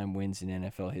overtime wins in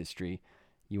NFL history.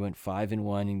 You went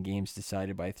 5-1 in games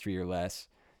decided by 3 or less.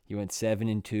 You went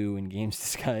 7-2 in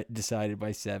games decided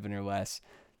by 7 or less.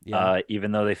 Yeah.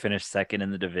 Even though they finished second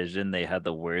in the division, they had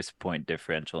the worst point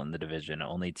differential in the division.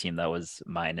 Only team that was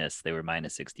they were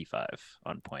minus 65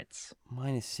 on points.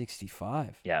 Minus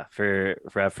 65. Yeah. For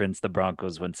reference, the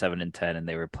Broncos went 7-10, and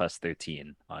they were plus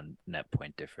 13 on net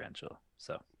point differential.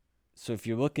 So if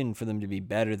you're looking for them to be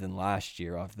better than last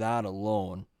year off that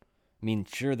alone, I mean,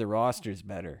 sure, the roster's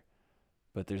better,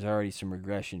 but there's already some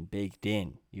regression baked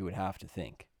in, you would have to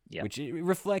think. Yeah. Which it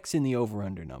reflects in the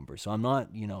over-under number. So I'm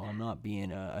not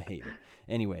being a hater.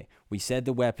 Anyway, we said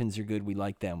the weapons are good. We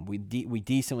like them. We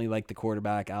decently like the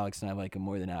quarterback. Alex and I like him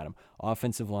more than Adam.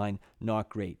 Offensive line, not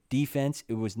great. Defense,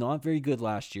 it was not very good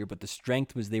last year, but the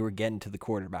strength was they were getting to the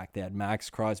quarterback. They had Max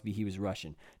Crosby. He was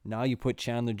rushing. Now you put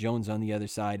Chandler Jones on the other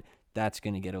side. That's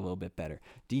going to get a little bit better.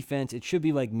 Defense, it should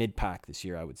be like mid-pack this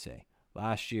year, I would say.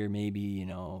 Last year, maybe,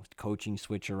 coaching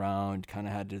switch around, kind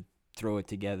of had to throw it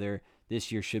together.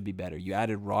 This year should be better. You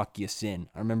added Rock Ya-Sin.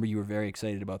 I remember you were very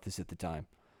excited about this at the time.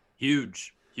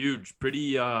 Huge.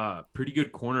 Pretty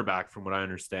good cornerback from what I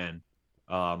understand.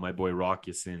 My boy Rock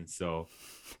Ya-Sin. So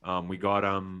we got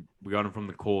him from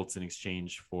the Colts in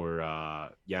exchange for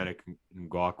Yannick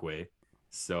Ngakoue.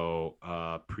 So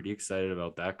pretty excited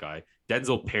about that guy.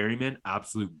 Denzel Perryman,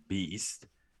 absolute beast.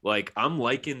 Like I'm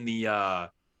liking the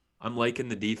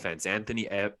defense. Anthony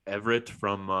Everett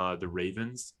from the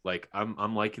Ravens. Like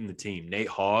I'm liking the team. Nate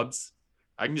Hobbs.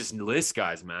 I can just list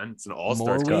guys, man. It's an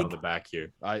all-star squad on the back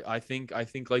here. I think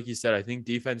like you said, I think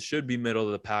defense should be middle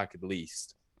of the pack at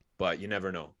least, but you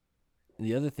never know.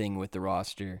 The other thing with the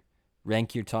roster,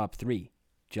 rank your top 3: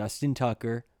 Justin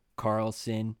Tucker,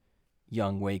 Carlson,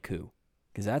 Younghoe Koo.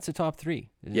 Because that's a top 3.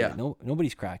 Yeah.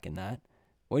 Nobody's cracking that.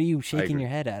 What are you shaking your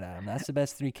head at, Adam? That's the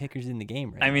best 3 kickers in the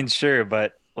game, right? I mean, sure,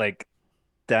 but like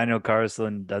Daniel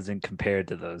Carlson doesn't compare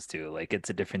to those two. Like it's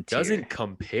a different tier. Doesn't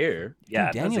compare.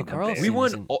 Yeah, Dude, Daniel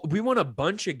Carlson. We won a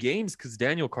bunch of games because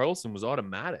Daniel Carlson was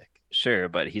automatic. Sure,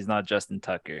 but he's not Justin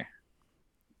Tucker.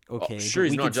 Okay, sure,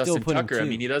 he's not Justin Tucker. I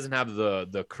mean, he doesn't have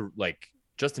the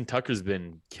Justin Tucker's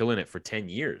been killing it for 10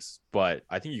 years, but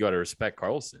I think you got to respect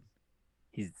Carlson.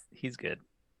 He's good.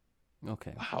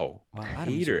 Okay. Wow. Adam's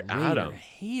a Hater, Raider Adam.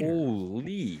 hater.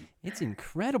 Holy. It's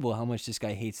incredible how much this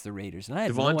guy hates the Raiders, and I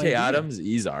had no Devontae idea. Adams,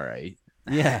 he's all right.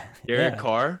 Yeah. Derek yeah.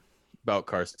 Carr, about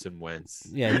Carson Wentz.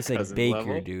 Yeah, he's like Cousins Baker,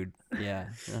 level. dude. Yeah.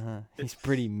 He's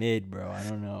pretty mid, bro. I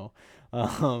don't know.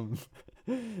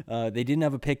 They didn't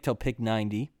have a pick till pick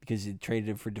 90 because they traded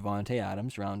it for Devontae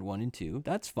Adams, round 1 and 2.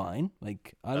 That's fine.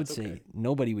 Like, I would That's say okay.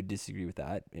 nobody would disagree with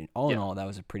that. All in Yeah. all, that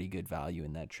was a pretty good value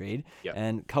in that trade. Yeah.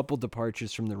 And couple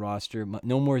departures from the roster.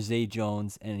 No more Zay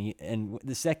Jones. And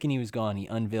the second he was gone, he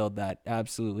unveiled that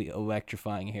absolutely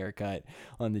electrifying haircut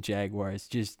on the Jaguars.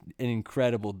 Just an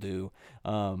incredible do.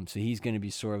 So he's going to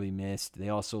be sorely missed. They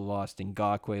also lost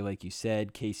Ngakoue, like you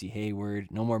said, Casey Hayward.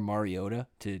 No more Mariota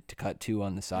to cut to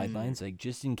on the sidelines. Like,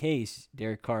 just in case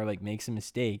Derek Carr makes a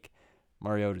mistake,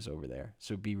 Mariota's over there,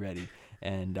 so be ready.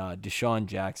 And Deshaun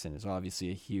Jackson is obviously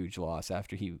a huge loss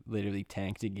after he literally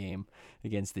tanked a game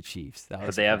against the Chiefs.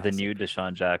 But they have the new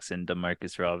Deshaun Jackson,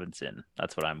 Demarcus Robinson.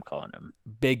 That's what I'm calling him.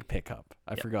 Big pickup.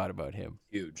 I forgot about him.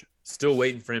 Huge. Still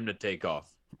waiting for him to take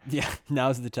off. Yeah,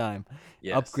 now's the time.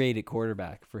 Yes. Upgrade at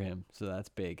quarterback for him, so that's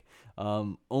big.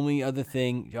 Only other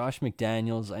thing, Josh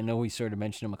McDaniels, I know we sort of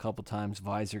mentioned him a couple times,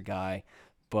 visor guy,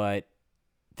 but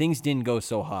things didn't go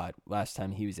so hot last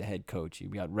time he was a head coach. He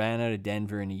got ran out of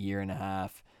Denver in a year and a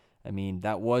half. I mean,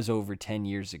 that was over 10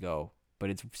 years ago, but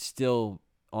it's still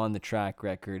on the track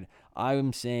record.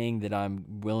 I'm saying that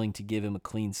I'm willing to give him a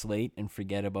clean slate and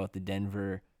forget about the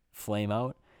Denver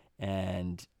flameout,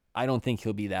 and I don't think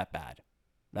he'll be that bad.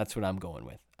 That's what I'm going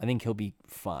with. I think he'll be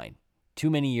fine. Too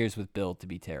many years with Bill to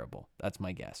be terrible. That's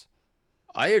my guess.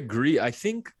 I agree. I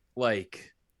think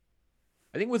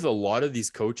with a lot of these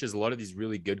coaches, a lot of these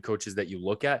really good coaches that you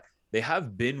look at, they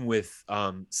have been with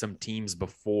some teams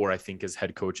before, I think, as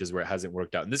head coaches where it hasn't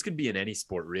worked out. And this could be in any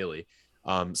sport, really.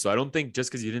 So I don't think just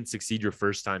because you didn't succeed your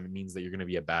first time, it means that you're going to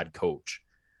be a bad coach.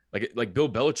 Like Bill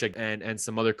Belichick and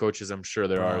some other coaches, I'm sure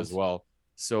there are as well.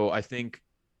 So I think,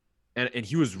 and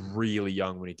he was really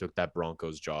young when he took that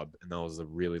Broncos job, and that was a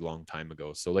really long time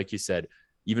ago. So like you said,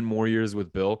 even more years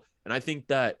with Bill. And I think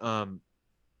that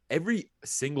every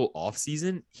single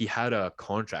offseason, he had a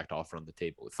contract offer on the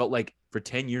table. It felt like for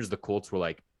 10 years, the Colts were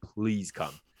like, please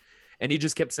come. And he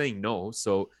just kept saying no.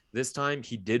 So this time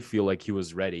he did feel like he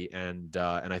was ready. And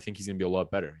I think he's going to be a lot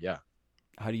better. Yeah.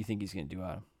 How do you think he's going to do,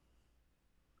 Adam?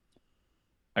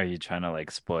 Are you trying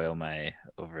to spoil my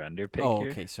over/under pick? Oh,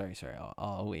 here? okay. Sorry.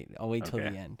 I'll wait. I'll wait till Okay.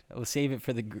 the end. We'll save it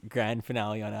for the grand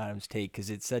finale on Adam's take because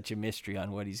it's such a mystery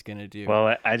on what he's going to do.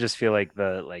 Well, I just feel like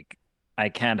I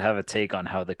can't have a take on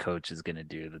how the coach is going to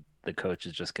do. The coach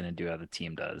is just going to do how the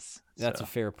team does. That's a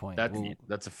fair point.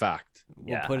 That's a fact.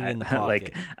 We'll put it in the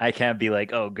pocket. I can't be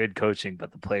like, oh, good coaching,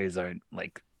 but the players aren't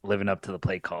living up to the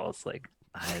play calls.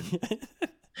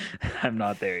 I'm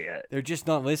not there yet. They're just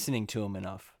not listening to him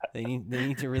enough. They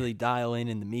need to really dial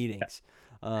in the meetings.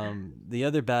 The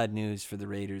other bad news for the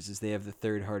Raiders is they have the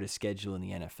third hardest schedule in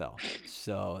the NFL.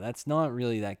 So that's not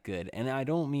really that good. And I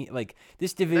don't mean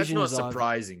this division. That's not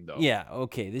surprising though. Yeah.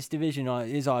 Okay. This division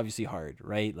is obviously hard,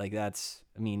 right?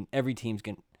 Every team's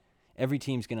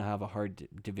gonna have a hard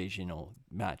divisional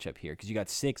matchup here because you got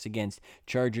 6 against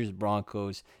Chargers,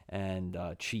 Broncos, and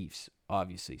Chiefs.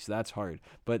 Obviously, so that's hard.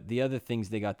 But the other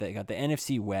things they got the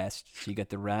NFC West. So you got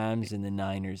the Rams and the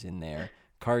Niners in there.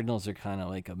 Cardinals are kind of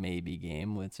like a maybe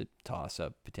game. It's a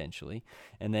toss-up potentially.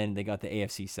 And then they got the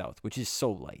AFC South, which is so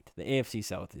light. The AFC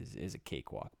South is a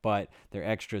cakewalk. But their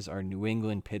extras are New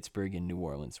England, Pittsburgh, and New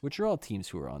Orleans, which are all teams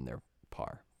who are on their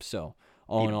par. So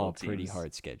all in all, pretty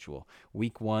hard schedule.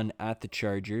 Week 1 at the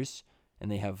Chargers, and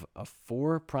they have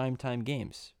 4 primetime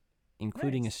games,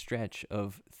 including a stretch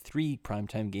of 3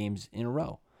 primetime games in a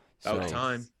row. About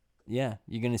time. Yeah,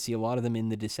 you're going to see a lot of them in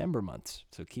the December months,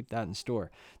 so keep that in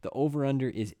store. The over-under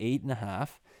is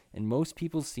 8.5, and most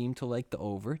people seem to like the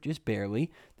over, just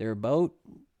barely. They're about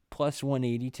plus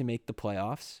 180 to make the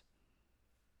playoffs.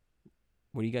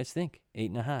 What do you guys think?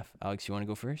 8.5. Alex, you want to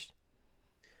go first?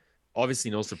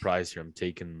 Obviously, no surprise here. I'm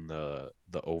taking the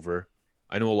over.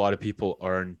 I know a lot of people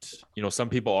aren't, some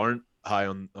people aren't high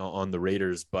on the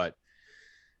Raiders, but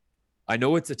I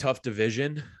know it's a tough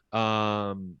division.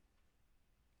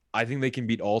 I think they can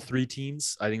beat all 3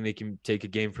 teams. I think they can take a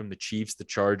game from the Chiefs, the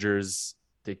Chargers,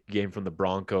 take a game from the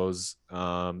Broncos,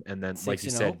 and then, like you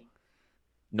said,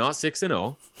 not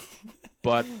 6-0,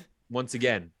 but once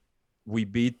again, we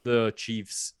beat the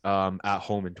Chiefs at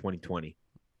home in 2020.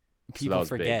 People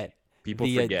forget. Big. People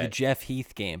forget the Jeff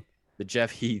Heath game. The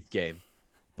Jeff Heath game,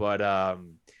 but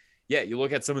yeah, you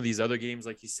look at some of these other games,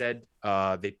 like you said,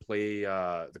 they play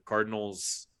the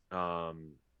Cardinals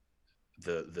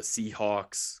the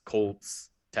Seahawks, Colts,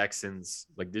 Texans.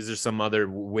 Like these are some other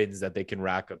wins that they can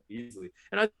rack up easily.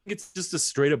 And I think it's just a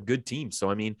straight up good team. So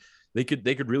I mean, they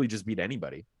could really just beat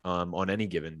anybody on any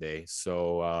given day.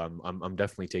 So I'm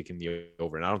definitely taking the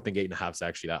over, and I don't think 8.5 is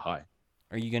actually that high.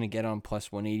 Are you going to get on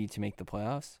plus 180 to make the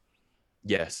playoffs?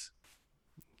 Yes.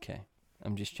 Okay.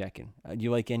 I'm just checking. Do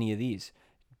you like any of these?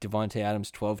 Devontae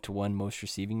Adams 12-1 most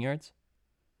receiving yards?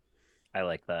 I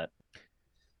like that.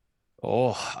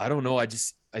 Oh, I don't know. I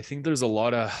think there's a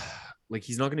lot of like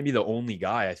he's not going to be the only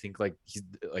guy. I think like he's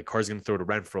like Carr's going to throw to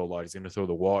Renfro a lot. He's going to throw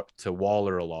to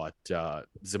Waller a lot.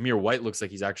 Zamir White looks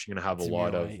like he's actually going to have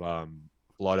a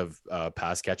lot of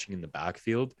pass catching in the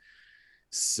backfield.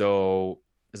 So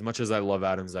as much as I love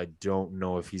Adams, I don't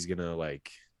know if he's going to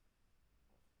like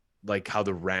how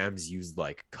the Rams used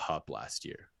like Cup last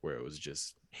year, where it was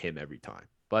just him every time.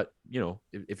 But you know,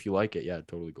 if you like it, yeah,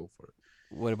 totally go for it.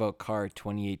 What about Carr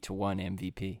 28-1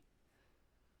 MVP?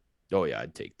 Oh yeah,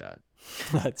 I'd take that.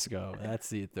 Let's go. That's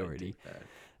the authority.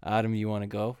 Adam, you want to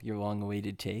go? Your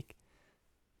long-awaited take.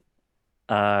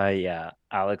 Yeah.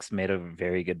 Alex made a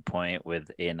very good point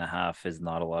with 8.5 is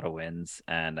not a lot of wins,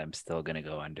 and I'm still gonna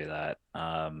go under that.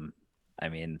 I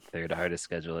mean, third hardest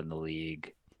schedule in the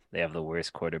league. They have the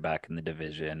worst quarterback in the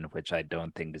division, which I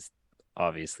don't think is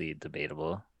obviously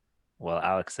debatable. Well,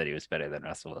 Alex said he was better than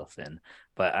Russell Wilson,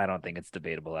 but I don't think it's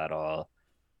debatable at all.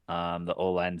 The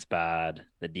O-line's bad.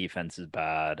 The defense is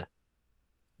bad.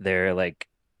 They're like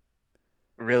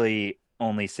really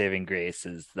only saving grace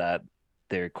is that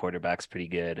their quarterback's pretty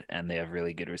good and they have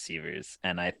really good receivers.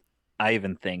 And I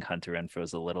even think Hunter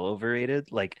Renfro's a little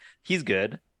overrated. Like he's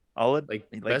good. Like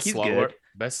he's good.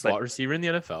 Best slot receiver in the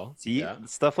NFL. See,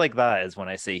 stuff like that is when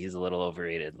I say he's a little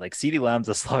overrated. Like CeeDee Lamb's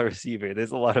a slot receiver.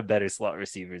 There's a lot of better slot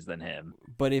receivers than him.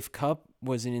 But if Cup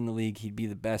wasn't in the league, he'd be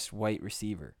the best white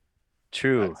receiver.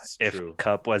 True. If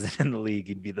Cup wasn't in the league,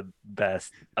 he'd be the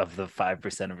best of the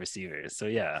 5% of receivers. So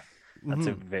yeah, that's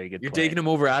a very good You're point. taking him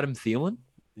over Adam Thielen?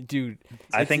 Dude,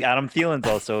 I think Adam Thielen's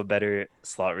also a better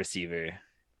slot receiver.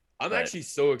 I'm actually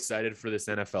so excited for this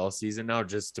NFL season now,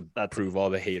 just to prove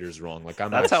all the haters wrong. Like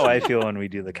that's how I feel when we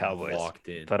do the Cowboys. Locked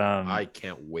in. But I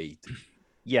can't wait.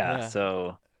 Yeah.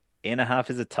 So 8.5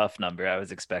 is a tough number. I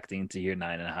was expecting to hear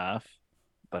 9.5,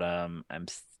 but I'm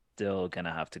still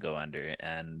gonna have to go under.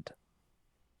 And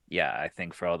yeah, I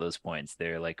think for all those points,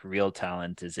 their like real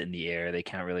talent is in the air. They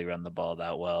can't really run the ball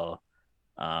that well.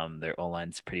 Their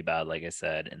O-line's pretty bad, like I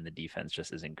said, and the defense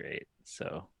just isn't great.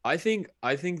 So I think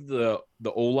the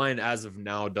O-line as of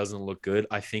now doesn't look good.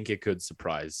 I think it could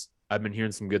surprise. I've been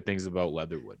hearing some good things about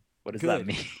Leatherwood. What does that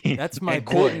mean? That's my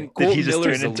Colton. Did he just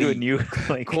Miller's turn into elite. a new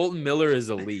like Colton Miller is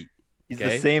elite. He's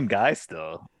the same guy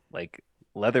still. Like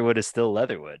Leatherwood is still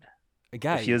Leatherwood. A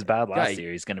guy. If he was bad last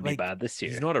year, he's gonna be bad this year.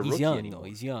 He's not a rookie young, anymore. though.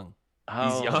 He's young.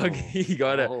 He's young. He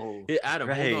gotta. Hey, Adam,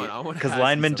 right. hold on. Because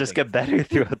linemen just get better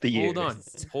throughout the year.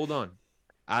 Hold on.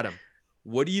 Adam,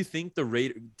 what do you think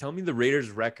tell me the Raiders'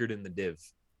 record in the div?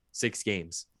 6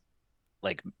 games.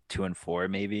 Like 2-4,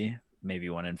 maybe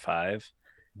 1-5.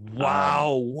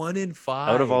 Wow, 1-5.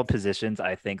 Out of all positions,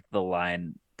 I think the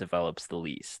line develops the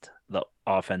least. The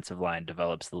offensive line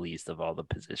develops the least of all the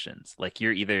positions. Like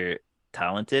you're either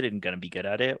talented and gonna be good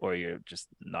at it, or you're just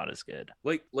not as good.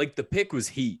 Like the pick was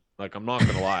heat. Like I'm not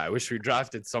gonna lie, I wish we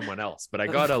drafted someone else, but I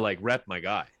gotta like rep my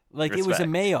guy. Like Respect. It was a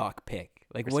Mayock pick.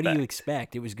 Like what do you Respect.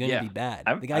 expect? It was gonna be bad.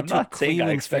 I'm not saying I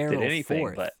expected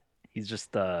anything, but he's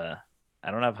just I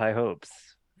don't have high hopes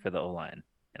for the O-line,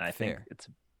 and I think it's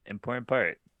an important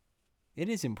part. It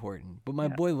is important, but my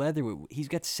boy Leatherwood, he's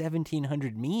got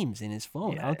 1,700 memes in his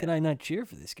phone. How can I not cheer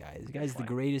for this guy? This guy's the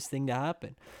greatest thing to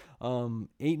happen.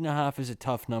 8.5 is a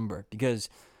tough number because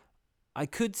I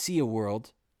could see a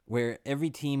world where every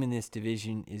team in this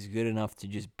division is good enough to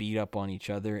just beat up on each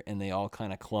other and they all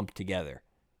kind of clump together.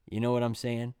 You know what I'm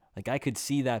saying? Like I could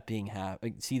see that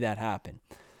see that happen.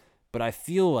 But I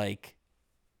feel like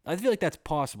that's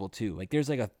possible too. Like there's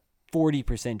like a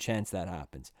 40% chance that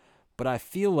happens. But I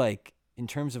feel like in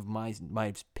terms of my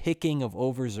picking of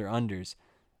overs or unders,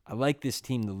 I like this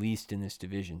team the least in this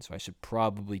division, so I should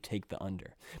probably take the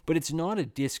under. But it's not a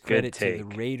discredit to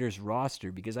the Raiders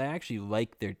roster because I actually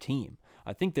like their team.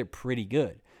 I think they're pretty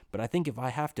good. But I think if I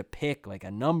have to pick like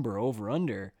a number over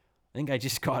under, I think I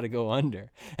just got to go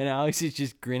under. And Alex is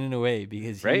just grinning away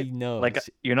because he knows. Like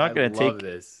you're not going to take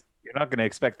this. You're not going to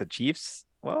expect the Chiefs.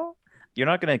 Well, you're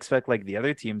not going to expect like the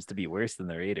other teams to be worse than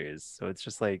the Raiders. So it's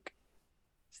just like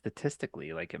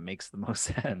statistically, like it makes the most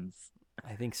sense.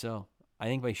 I think so. I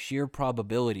think by sheer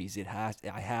probabilities,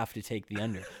 I have to take the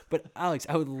under. But Alex,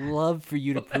 I would love for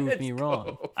you to prove me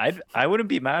wrong. I wouldn't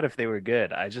be mad if they were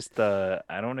good. I just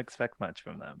I don't expect much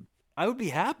from them. I would be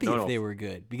happy No, if no. they were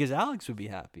good because Alex would be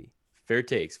happy. Fair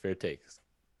takes.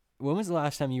 When was the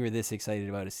last time you were this excited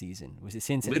about a season? Was it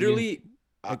since Literally,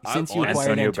 since you honestly,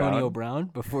 acquired Antonio Antonio Brown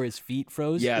before his feet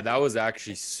froze? yeah, that was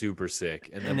actually super sick.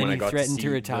 And then And then when I he got threatened to to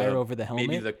see retire over the helmet?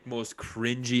 maybe the most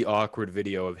cringy, awkward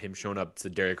video of him showing up to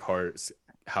Derek Hart's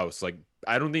house. Like,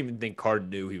 I don't even think Card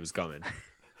knew he was coming.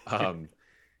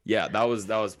 Yeah, that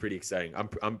was pretty exciting.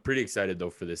 I'm pretty excited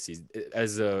though for this season.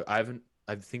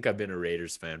 I think I've been a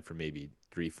Raiders fan for maybe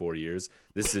 3-4 years.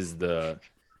 This is the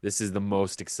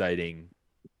most exciting.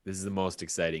 This is the most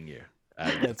exciting year.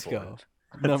 Let's go.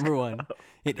 Number one.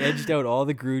 It edged out all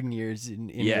the Gruden years in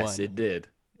Yes, one. it did.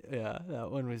 Yeah,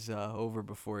 that one was over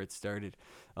before it started.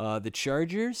 The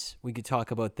Chargers, we could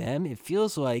talk about them. It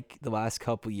feels like the last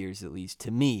couple years, at least,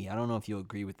 to me, I don't know if you'll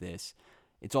agree with this,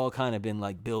 it's all kind of been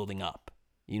like building up.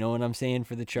 You know what I'm saying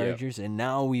for the Chargers? And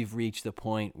now we've reached the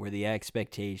point where the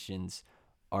expectations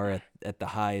are at the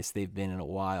highest they've been in a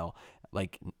while.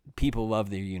 Like, people love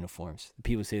their uniforms.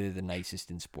 People say they're the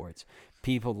nicest in sports.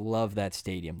 People love that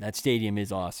stadium. That stadium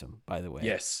is awesome, by the way.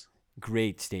 Yes.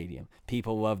 Great stadium.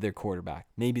 People love their quarterback.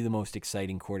 Maybe the most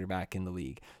exciting quarterback in the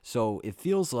league. So it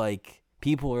feels like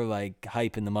people are like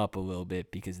hyping them up a little bit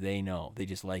because they know. They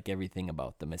just like everything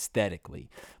about them aesthetically.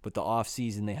 But the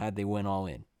offseason they went all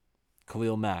in.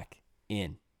 Khalil Mack,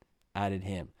 in. Added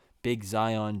him. Big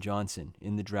Zion Johnson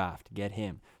in the draft. Get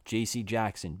him. J.C.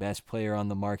 Jackson, best player on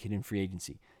the market in free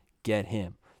agency. Get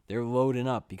him. They're loading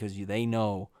up because they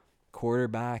know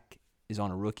quarterback is on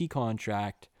a rookie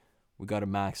contract. We got to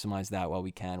maximize that while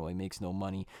we can, while he makes no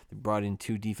money. They brought in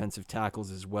 2 defensive tackles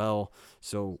as well.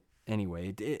 So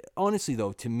anyway, honestly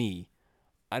though, to me,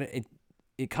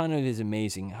 it kind of is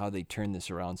amazing how they turned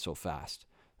this around so fast.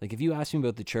 Like, if you asked me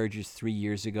about the Chargers 3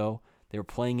 years ago, they were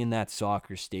playing in that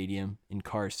soccer stadium in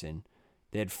Carson.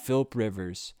 They had Phillip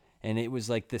Rivers, and it was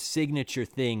like the signature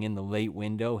thing in the late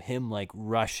window, him like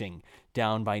rushing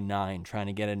down by 9, trying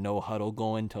to get a no huddle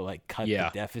going to like cut the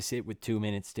deficit with 2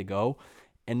 minutes to go.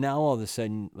 And now all of a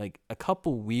sudden, like a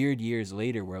couple weird years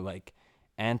later, where like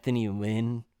Anthony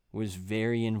Lynn was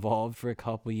very involved for a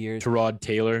couple years. Tyrod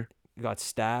Taylor got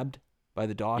stabbed by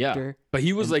the doctor. Yeah, but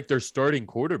he was like their starting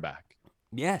quarterback.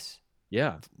 Yes.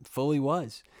 Yeah. Fully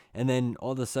was. And then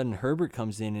all of a sudden Herbert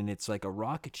comes in and it's like a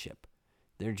rocket ship.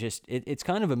 They're just, it's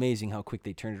kind of amazing how quick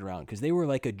they turned it around because they were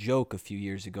like a joke a few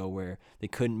years ago where they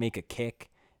couldn't make a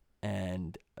kick.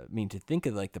 And I mean, to think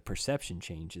of like the perception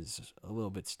change is a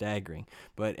little bit staggering.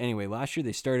 But anyway, last year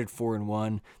they started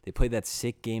 4-1. They played that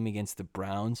sick game against the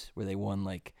Browns where they won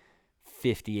like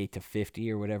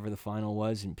 58-50 or whatever the final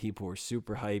was, and people were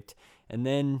super hyped. And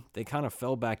then they kind of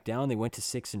fell back down. They went to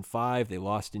 6-5. They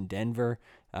lost in Denver.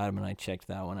 Adam and I checked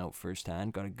that one out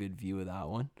firsthand. Got a good view of that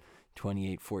one.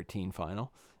 28-14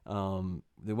 final.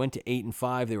 They went to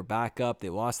 8-5. They were back up. They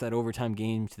lost that overtime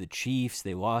game to the Chiefs.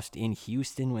 They lost in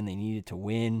Houston when they needed to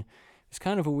win. It was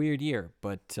kind of a weird year,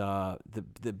 but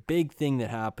the big thing that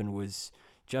happened was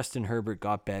Justin Herbert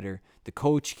got better. The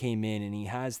coach came in and he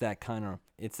has that kind of,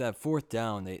 it's that fourth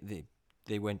down.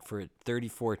 They went for it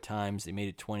 34 times. They made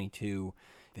it 22.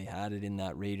 They had it in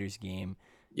that Raiders game.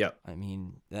 Yeah. I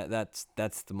mean, that's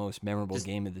the most memorable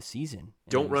game of the season.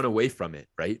 Don't run away from it,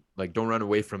 right? Like, don't run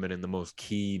away from it in the most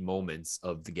key moments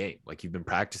of the game. Like, you've been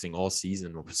practicing all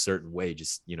season a certain way.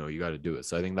 Just, you got to do it.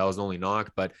 So I think that was the only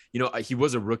knock. But, he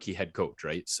was a rookie head coach,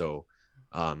 right? So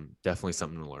definitely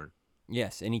something to learn.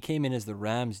 Yes, and he came in as the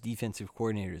Rams defensive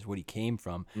coordinator is what he came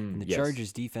from. And the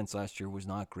Chargers defense last year was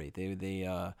not great.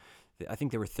 I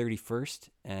think they were 31st,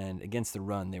 and against the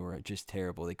run, they were just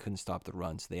terrible. They couldn't stop the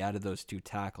run, so they added those 2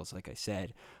 tackles, like I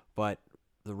said. But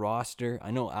the roster,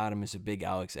 I know Adam is a big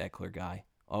Alex Eckler guy.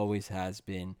 Always has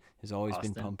been. Has always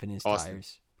been pumping his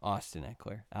tires. Austin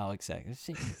Eckler. Alex Eckler.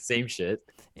 Same shit.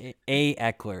 A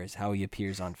Eckler is how he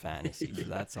appears on fantasy. So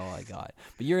that's all I got.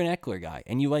 But you're an Eckler guy,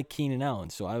 and you like Keenan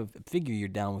Allen, so I figure you're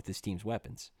down with this team's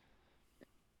weapons.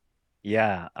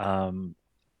 Yeah,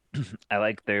 I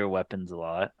like their weapons a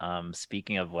lot.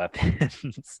 Speaking of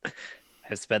weapons,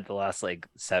 I've spent the last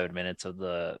 7 minutes of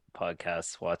the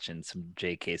podcast watching some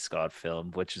J.K. Scott film,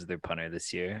 which is their punter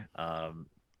this year.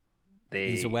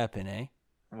 He's a weapon, eh?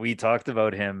 We talked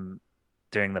about him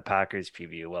during the Packers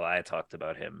preview. Well, I talked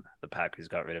about him. The Packers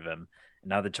got rid of him. And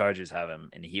now the Chargers have him.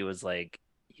 And he was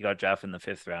he got drafted in the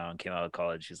 5th round, came out of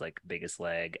college. He's biggest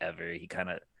leg ever. He kind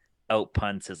of out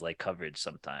punts his coverage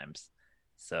sometimes.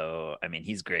 So, I mean,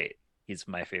 he's great. He's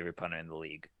my favorite punter in the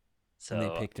league. So and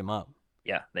they picked him up.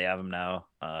 Yeah, they have him now,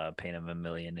 paying him $1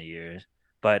 million a year.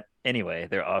 But anyway,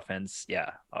 their offense,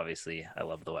 yeah, obviously, I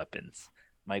love the weapons.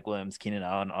 Mike Williams, Keenan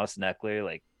Allen, Austin Eckler,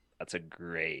 like that's a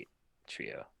great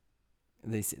trio.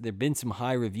 There've been some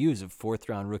high reviews of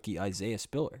 4th-round rookie Isaiah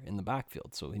Spiller in the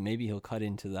backfield, so maybe he'll cut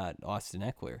into that Austin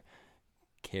Eckler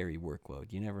carry workload.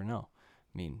 You never know.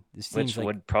 I mean, this seems Which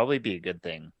would probably be a good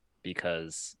thing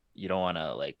because you don't want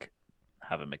to like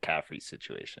have a McCaffrey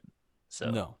situation. So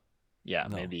no.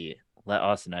 Maybe let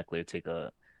Austin Eckler take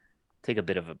a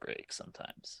bit of a break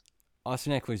sometimes.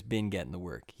 Austin Eckler's been getting the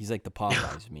work. He's like the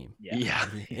Popeyes meme.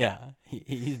 Yeah.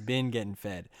 He's been getting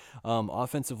fed.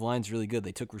 Offensive line's really good.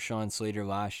 They took Rashawn Slater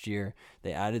last year.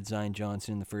 They added Zion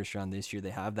Johnson in the first round this year. They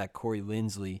have that Corey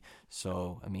Linsley.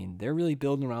 So, I mean, they're really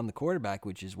building around the quarterback,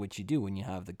 which is what you do when you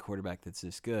have the quarterback that's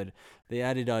this good. They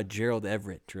added Gerald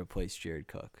Everett to replace Jared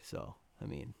Cook. So, I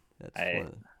mean,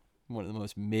 that's one of the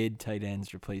most mid tight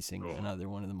ends replacing another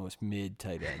one of the most mid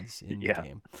tight ends in the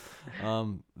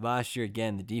game. Last year,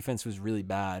 again, the defense was really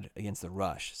bad against the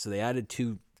rush. So they added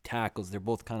 2 tackles. They're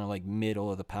both kind of like middle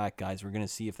of the pack guys. We're going to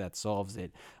see if that solves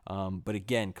it. But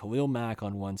again, Khalil Mack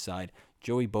on one side,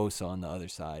 Joey Bosa on the other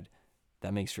side.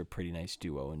 That makes for a pretty nice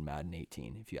duo in Madden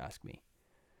 18, if you ask me.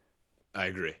 I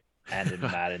agree. And in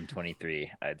Madden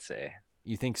 23, I'd say.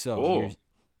 You think so? Oh.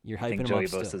 You're hyping think him Joey up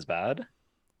still. Bosa's bad?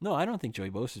 No, I don't think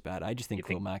Joey Bosa's bad. I just think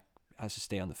Khalil Mack has to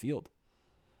stay on the field.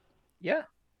 Yeah.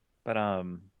 But I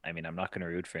mean, I'm not going to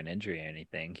root for an injury or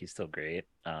anything. He's still great.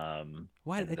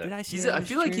 Why did I see? I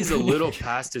feel like he's a little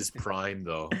past his prime,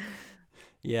 though.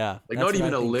 Yeah, like not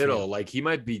even a little. Like he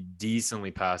might be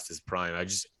decently past his prime.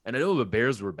 And I know the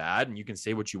Bears were bad, and you can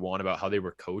say what you want about how they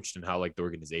were coached and how like the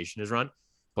organization is run.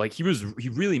 But like he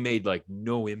really made like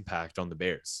no impact on the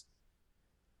Bears.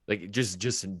 Like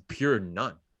just pure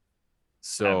none.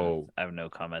 So I have no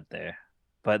comment there.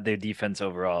 But their defense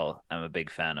overall, I'm a big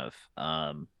fan of.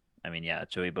 I mean, yeah,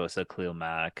 Joey Bosa, Khalil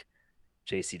Mack,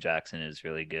 J.C. Jackson is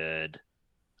really good.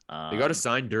 They got to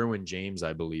sign Derwin James,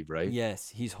 I believe, right? Yes,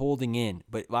 he's holding in.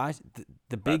 But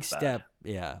the big step,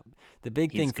 the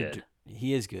big thing for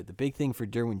he is good. The big thing for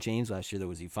Derwin James last year, though,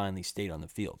 was he finally stayed on the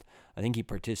field. I think he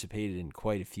participated in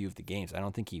quite a few of the games. I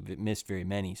don't think he missed very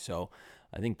many. So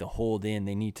I think the hold in,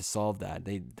 they need to solve that.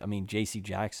 J.C.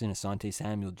 Jackson, Asante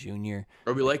Samuel Jr.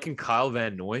 Are we liking Kyle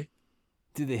Van Noy?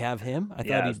 Do they have him? I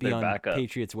thought he'd be on backup.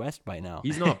 Patriots West by now.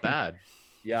 He's not bad.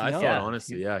 Yeah, I thought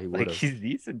honestly, he would have. Like he's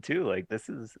decent too. Like this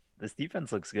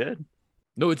defense looks good.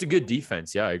 No, it's a good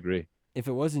defense. Yeah, I agree. If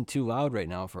it wasn't too loud right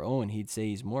now for Owen, he'd say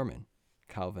he's Mormon.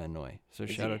 Kyle Van Noy. So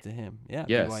shout out to him. Yeah,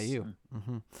 yes. BYU.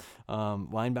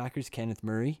 Mm-hmm. Linebackers, Kenneth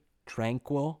Murray,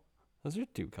 Tranquil. Those are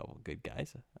couple good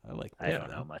guys. I like that. I don't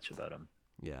know much about him.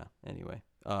 Yeah, anyway.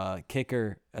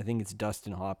 Kicker, I think it's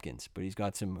Dustin Hopkins, but he's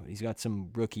got some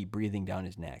rookie breathing down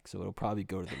his neck, so it'll probably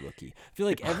go to the rookie. I feel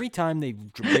like every time they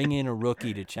bring in a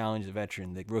rookie to challenge the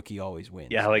veteran, the rookie always wins.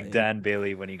 Yeah, like Dan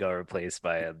Bailey when he got replaced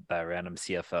by that random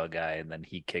CFL guy, and then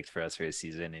he kicked for us for a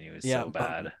season, and he was so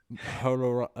bad.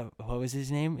 What was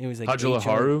his name? It was like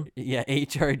Hajalaharu? Yeah,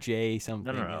 HRJ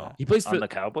something. No. He plays for the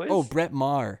Cowboys? Oh, Brett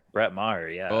Maher.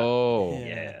 Yeah. Oh.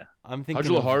 Yeah. I'm thinking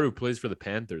Hajalaharu plays for the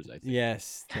Panthers, I think.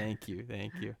 Yes, thank you.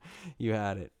 You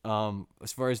had it.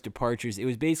 As far as departures, it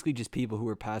was basically just people who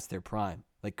were past their prime.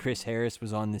 Like Chris Harris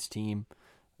was on this team.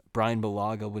 Brian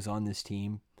Balaga was on this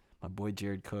team. My boy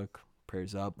Jared Cook,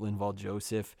 prayers up. Linval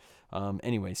Joseph.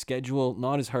 Anyway, schedule,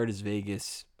 not as hard as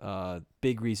Vegas.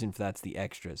 Big reason for that's the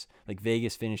extras. Like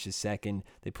Vegas finishes second.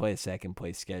 They play a second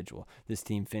place schedule. This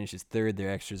team finishes third. Their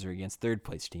extras are against third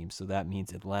place teams. So that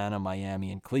means Atlanta,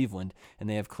 Miami, and Cleveland. And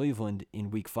they have Cleveland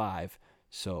in week 5.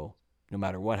 So no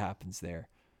matter what happens there,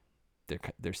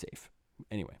 they're safe.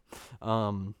 Anyway,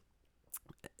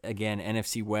 again,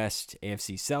 NFC West,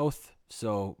 AFC South.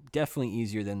 So definitely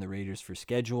easier than the Raiders for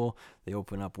schedule. They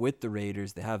open up with the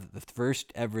Raiders. They have the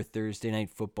first ever Thursday night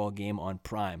football game on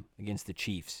Prime against the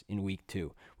Chiefs in week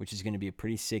 2, which is going to be a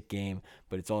pretty sick game,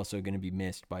 but it's also going to be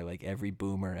missed by like every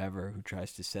boomer ever who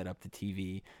tries to set up the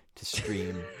TV to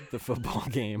stream the football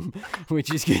game,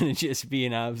 which is going to just be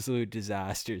an absolute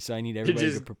disaster. So I need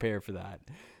everybody to prepare for that.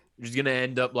 You're just going to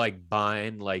end up like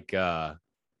buying like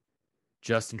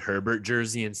Justin Herbert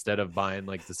jersey instead of buying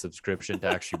like the subscription to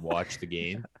actually watch the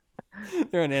game.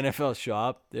 They're an NFL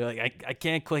shop. They're like, I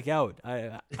can't click out.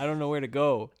 I don't know where to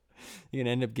go. You're gonna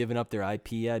end up giving up their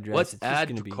IP address. Let's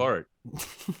add to cart.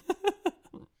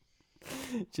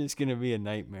 Just gonna be a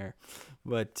nightmare.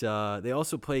 But they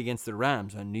also play against the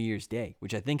Rams on New Year's Day,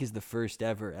 which I think is the first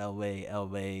ever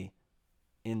LA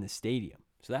in the stadium.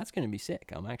 So that's gonna be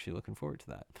sick. I'm actually looking forward to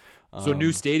that. So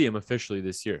new stadium officially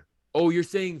this year. Oh, you're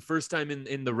saying first time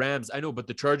in the Rams. I know, but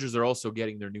the Chargers are also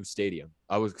getting their new stadium.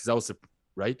 I was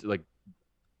right? Like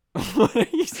What are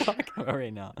you talking about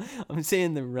right now? I'm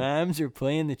saying the Rams are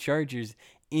playing the Chargers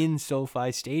in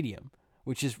SoFi Stadium,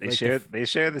 which is They like share they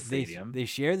share the they stadium. they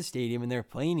share the stadium and they're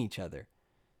playing each other.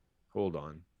 Hold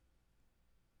on.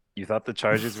 You thought the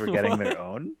Chargers were getting What? their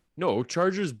own? No,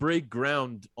 Chargers break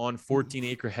ground on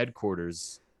 14-acre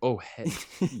headquarters. Oh,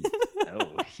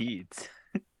 Oh, Heat.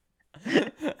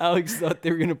 Alex thought they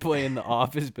were gonna play in the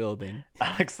office building.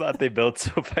 Alex thought they built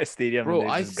SoFi Stadium bro, and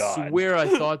they're I just gone. swear I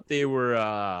thought they were.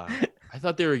 I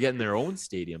thought they were getting their own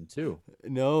stadium too.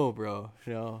 No, bro,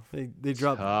 no. They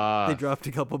dropped Tough.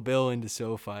 a couple bill into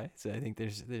SoFi, so I think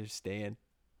they're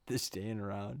staying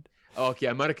around. Okay,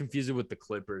 I might have confused it with the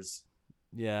Clippers.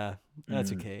 Yeah,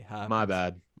 that's okay. My Happens.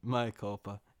 bad. My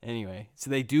culpa. Anyway, so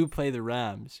they do play the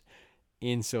Rams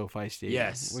in SoFi Stadium,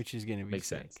 Yes. which is going to be Makes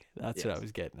sick. sense. That's what Yes. I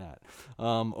was getting at.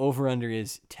 Over under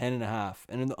is 10.5,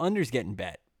 and the under's getting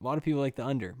bet. A lot of people like the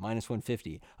under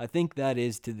 -150. I think that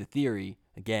is to the theory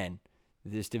again.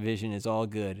 This division is all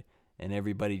good, and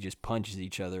everybody just punches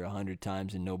each other 100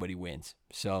 times and nobody wins.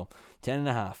 So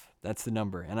 10.5. That's the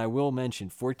number. And I will mention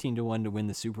 14-1 to win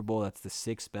the Super Bowl. That's the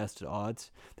 6th best odds.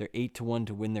 They're 8-1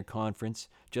 to win their conference.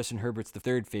 Justin Herbert's the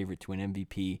 3rd favorite to win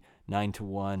MVP,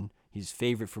 9-1. He's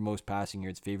favorite for most passing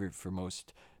yards, favorite for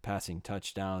most passing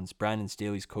touchdowns. Brandon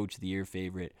Staley's Coach of the Year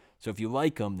favorite. So if you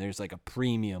like him, there's like a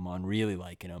premium on really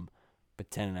liking him.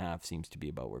 But 10.5 seems to be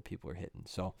about where people are hitting.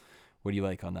 So what do you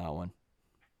like on that one?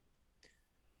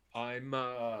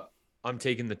 I'm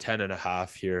taking the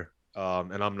 10.5 here.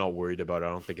 And I'm not worried about it. I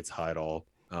don't think it's high at all.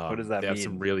 What does that They have mean?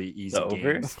 some really easy The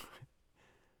over? games.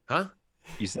 Huh?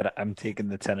 You said I'm taking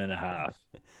the 10.5.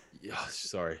 Yeah,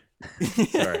 sorry.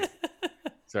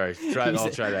 Sorry. I'll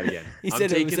try that again. He I'm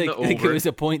said it was taking like the it over. was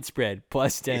a point spread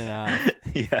plus 10.5.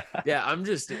 Yeah. Yeah, I'm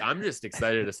just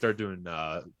excited to start doing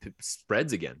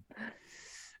spreads again.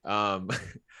 I'm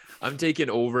taking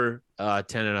over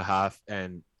 10.5,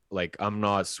 and like I'm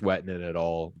not sweating it at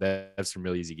all. They have some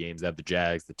really easy games. They have the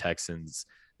Jags, the Texans,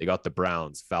 they got the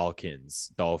Browns,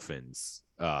 Falcons, Dolphins,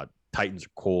 Titans,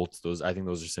 Colts. I think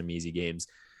those are some easy games.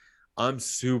 I'm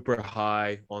super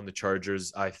high on the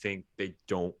Chargers. I think they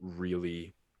don't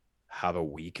really have a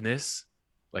weakness.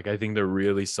 Like I think they're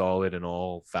really solid in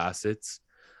all facets.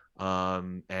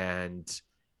 And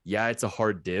yeah, it's a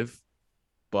hard div,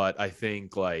 but I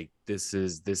think like this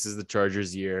is the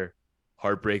Chargers' year.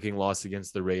 Heartbreaking loss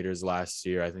against the Raiders last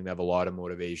year. I think they have a lot of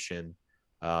motivation.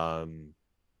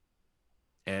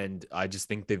 And I just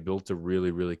think they've built a really,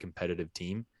 really competitive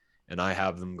team. And I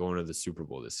have them going to the Super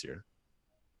Bowl this year.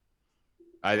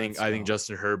 I think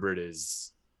Justin Herbert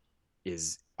is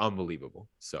unbelievable.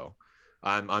 So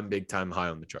I'm big time high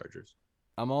on the Chargers.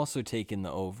 I'm also taking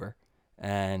the over.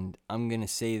 And I'm going to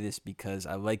say this because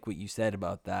I like what you said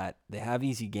about that. They have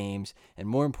easy games. And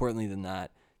more importantly than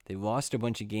that, they lost a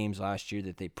bunch of games last year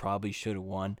that they probably should have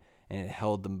won, and it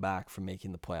held them back from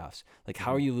making the playoffs. Like,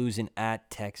 how are you losing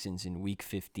at Texans in Week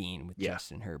 15 with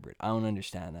Justin Herbert? I don't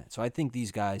understand that. So I think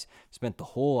these guys spent the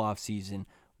whole offseason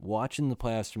watching the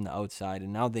playoffs from the outside,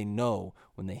 and now they know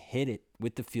when they hit it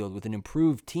with the field with an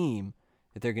improved team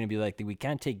that they're going to be like, we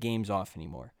can't take games off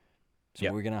anymore.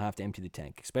 So we're going to have to empty the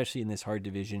tank, especially in this hard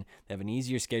division. They have an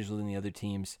easier schedule than the other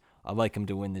teams. I like them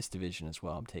to win this division as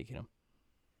well. I'm taking them.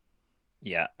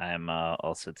 Yeah, I'm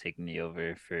also taking the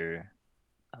over for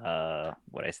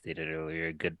what I stated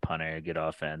earlier. Good punter, good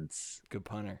offense, Good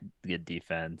punter. good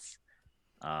defense.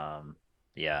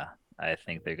 Yeah, I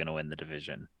think they're gonna win the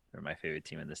division. They're my favorite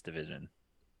team in this division.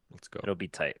 Let's go. It'll be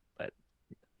tight, but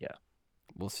yeah.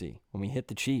 We'll see. When we hit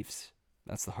the Chiefs,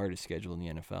 that's the hardest schedule in the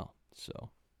NFL.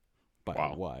 So by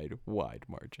a wide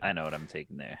margin. I know what I'm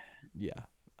taking there. Yeah,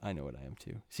 I know what I am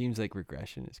too. Seems like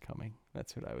regression is coming.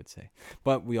 That's what I would say.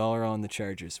 But we all are on the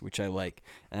Chargers, which I like.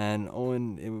 And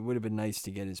Owen, it would have been nice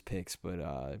to get his picks, but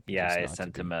yeah, I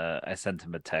sent him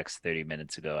a text 30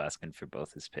 minutes ago asking for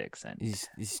both his picks, and he's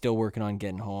still working on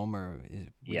getting home, or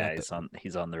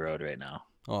he's on the road right now.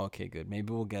 Oh, okay, good.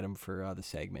 Maybe we'll get him for the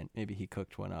segment. Maybe he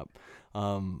cooked one up.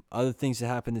 Other things that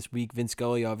happened this week: Vince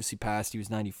Scully obviously passed. He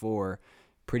was 94.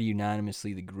 Pretty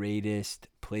unanimously the greatest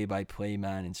play-by-play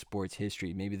man in sports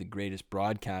history, maybe the greatest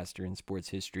broadcaster in sports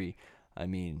history. I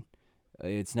mean,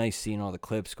 it's nice seeing all the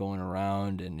clips going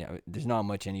around, and there's not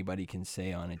much anybody can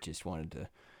say on it. Just wanted to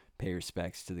pay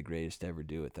respects to the greatest to ever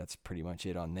do it. That's pretty much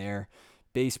it on there.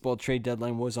 Baseball trade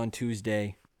deadline was on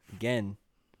Tuesday. Again,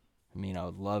 I mean, I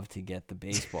would love to get the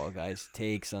baseball guys'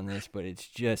 takes on this, but it's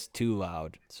just too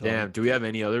loud. So, damn, do we have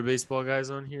any other baseball guys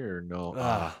on here or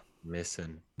no?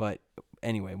 Missing. But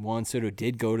anyway, Juan Soto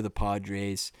did go to the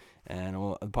Padres, and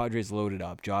the Padres loaded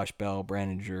up. Josh Bell,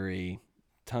 Brandon Drury,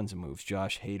 tons of moves.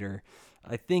 Josh Hader.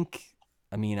 I think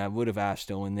I mean, I would have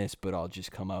asked Owen this, but I'll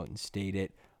just come out and state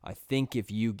it. I think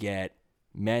if you get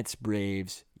Mets,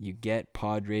 Braves, you get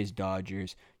Padres,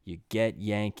 Dodgers, you get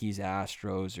Yankees,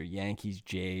 Astros, or Yankees,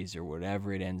 Jays, or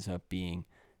whatever it ends up being,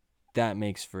 that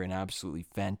makes for an absolutely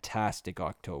fantastic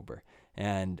October.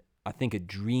 And I think a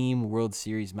dream World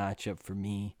Series matchup for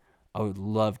me, I would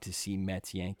love to see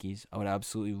Mets, Yankees. I would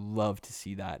absolutely love to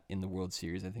see that in the World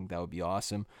Series. I think that would be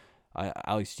awesome.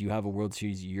 Alex, do you have a World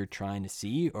Series you're trying to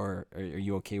see, or are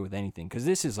you okay with anything? Because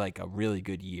this is like a really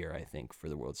good year, I think, for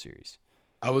the World Series.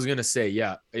 I was gonna say,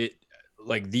 yeah,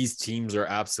 like these teams are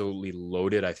absolutely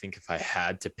loaded. I think if I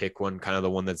had to pick one, kind of the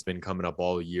one that's been coming up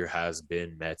all year has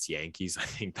been Mets, Yankees. I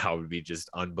think that would be just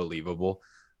unbelievable.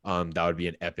 That would be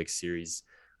an epic series.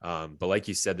 But like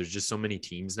you said, there's just so many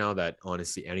teams now that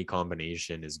honestly any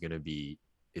combination is gonna be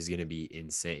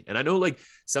insane. And I know like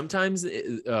sometimes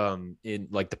in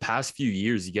like the past few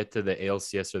years, you get to the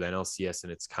ALCS or the NLCS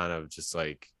and it's kind of just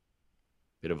like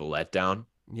a bit of a letdown.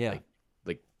 Yeah.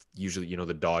 Like usually, you know,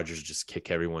 the Dodgers just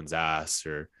kick everyone's ass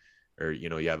or, you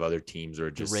know, you have other teams or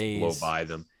just blow by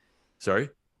them. Sorry?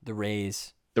 The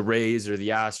Rays or the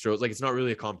Astros. Like, it's not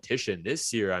really a competition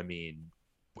this year. I mean,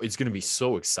 it's going to be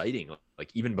so exciting.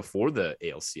 Like even before the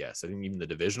ALCS, I think even the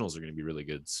divisionals are going to be really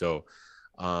good. So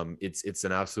it's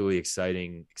an absolutely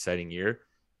exciting year.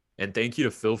 And thank you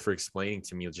to Phil for explaining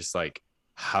to me just like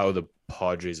how the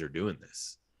Padres are doing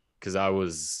this. Cause I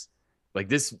was like,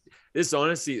 this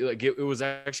honestly, like it was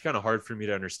actually kind of hard for me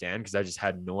to understand because I just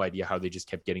had no idea how they just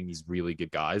kept getting these really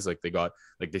good guys. Like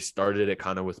they started it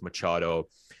kind of with Machado.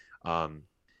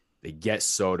 They get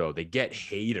Soto, they get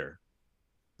Hader.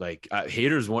 Like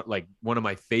Hader's one of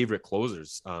my favorite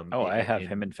closers. I have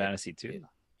him in fantasy too.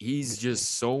 He's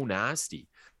just so nasty.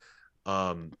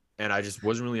 And I just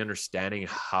wasn't really understanding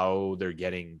how they're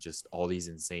getting just all these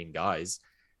insane guys.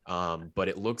 But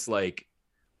it looks like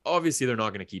obviously they're not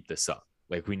going to keep this up.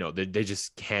 Like we know they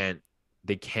just can't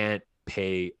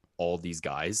pay all these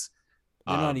guys.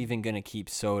 They're not even going to keep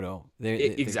Soto.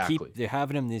 Exactly. They're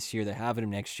having him this year. They're having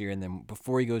him next year. And then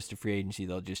before he goes to free agency,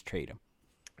 they'll just trade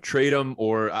him.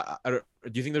 Or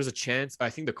do you think there's a chance?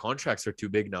 I think the contracts are too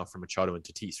big now for Machado and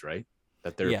Tatis, right?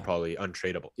 That they're probably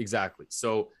untradeable. Exactly.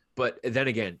 So, but then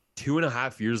again,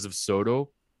 2.5 years of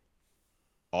Soto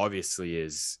obviously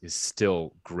is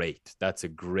still great. That's a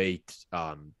great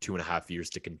 2.5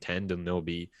 years to contend, and they'll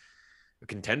be a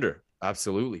contender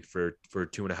absolutely for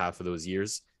 2.5 of those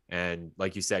years. And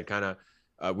like you said, kind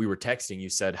of we were texting, you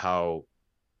said how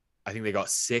I think they got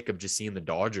sick of just seeing the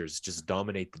Dodgers just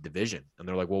dominate the division, and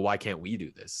they're like, well, why can't we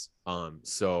do this?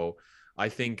 So I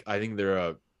think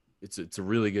they're it's a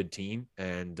really good team,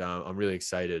 and I'm really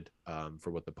excited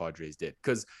for what the Padres did.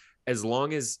 Because as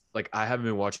long as like I haven't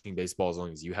been watching baseball as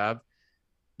long as you have,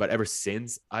 but ever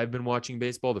since I've been watching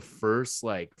baseball, the first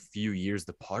like few years,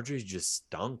 the Padres just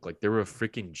stunk. Like they were a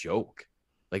freaking joke.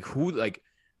 Like who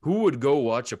would go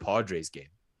watch a Padres game?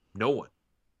 No one.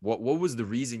 What was the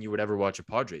reason you would ever watch a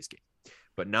Padres game?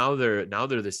 But now they're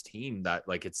this team that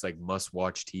like it's like must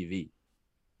watch TV.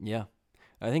 Yeah.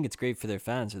 I think it's great for their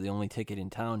fans. They're the only ticket in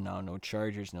town now. No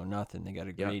Chargers, no nothing. They got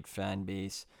a great fan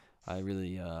base. I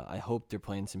really I hope they're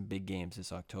playing some big games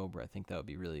this October. I think that would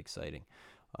be really exciting.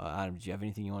 Adam, do you have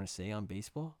anything you want to say on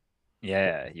baseball?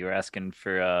 Yeah, you were asking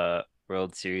for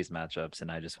World Series matchups,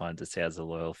 and I just wanted to say as a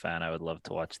loyal fan, I would love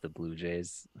to watch the Blue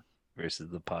Jays versus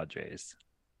the Padres.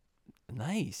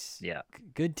 Nice. Yeah.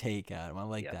 Good take, Adam. I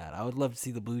like that. I would love to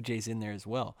see the Blue Jays in there as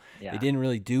well. Yeah. They didn't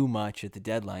really do much at the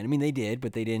deadline. I mean, they did,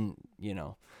 but they didn't,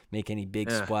 make any big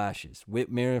splashes.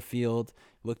 Whit Merrifield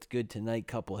looked good tonight,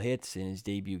 couple hits in his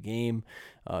debut game,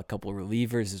 a couple of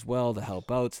relievers as well to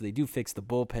help out. So they do fix the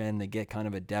bullpen. They get kind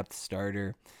of a depth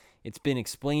starter. It's been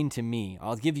explained to me.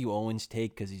 I'll give you Owen's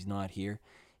take because he's not here.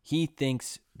 He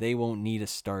thinks they won't need a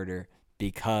starter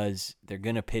because they're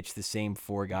going to pitch the same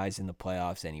 4 guys in the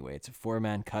playoffs anyway. It's a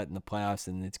 4-man cut in the playoffs,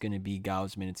 and it's going to be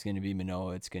Gausman, it's going to be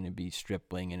Manoah, it's going to be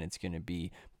Stripling, and it's going to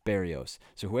be Berrios.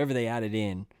 So whoever they added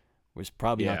in was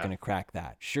probably not going to crack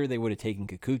that. Sure, they would have taken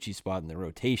Kikuchi's spot in the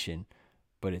rotation,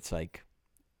 but it's like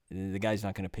the guy's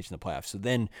not going to pitch in the playoffs. So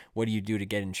then what do you do to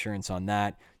get insurance on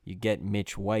that? You get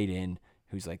Mitch White in,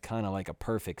 who's like kind of like a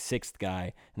perfect 6th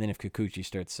guy, and then if Kikuchi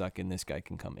starts sucking, this guy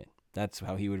can come in. That's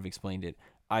how he would have explained it.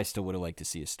 I still would have liked to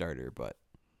see a starter, but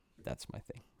that's my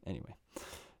thing. Anyway,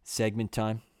 segment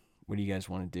time. What do you guys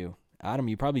want to do? Adam,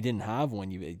 you probably didn't have one.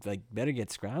 You better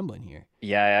get scrambling here.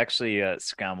 Yeah, I actually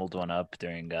scrambled one up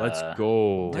during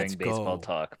baseball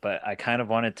talk, but I kind of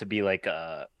want it to be like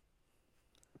can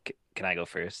I go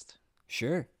first?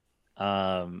 Sure.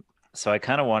 So I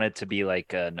kind of want it to be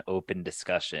like an open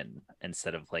discussion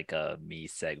instead of like a me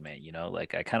segment, you know?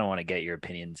 Like I kind of want to get your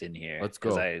opinions in here Let's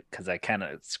because go. I kind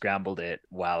of scrambled it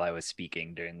while I was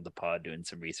speaking during the pod, doing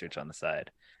some research on the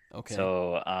side. Okay.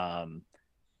 So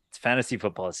it's fantasy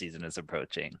football season is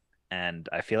approaching, and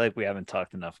I feel like we haven't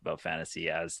talked enough about fantasy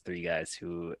as three guys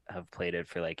who have played it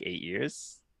for like 8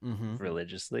 years Mm-hmm.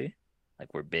 religiously.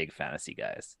 Like we're big fantasy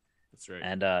guys. That's right.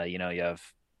 And you know, you have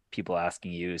people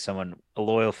asking you, a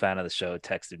loyal fan of the show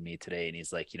texted me today and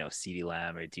he's like, you know, CeeDee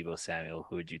Lamb or Deebo Samuel,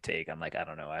 who would you take? I'm like, I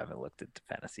don't know. I haven't looked into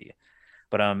fantasy.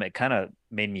 But it kind of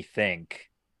made me think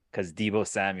because Deebo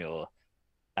Samuel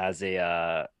as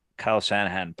a Kyle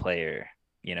Shanahan player,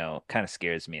 you know, kind of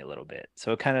scares me a little bit.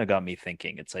 So it kind of got me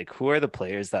thinking. It's like, who are the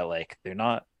players that like they're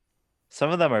not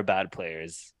some of them are bad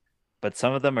players, but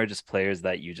some of them are just players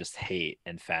that you just hate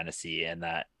in fantasy and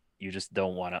that you just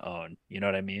don't want to own. You know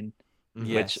what I mean?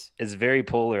 Mhm. Which Yes. is very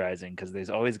polarizing because there's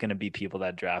always going to be people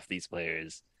that draft these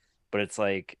players, but it's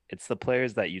like it's the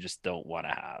players that you just don't want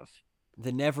to have.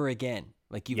 The never again.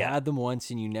 Like you've Yeah. had them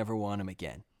once and you never want them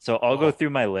again. So I'll go Oh.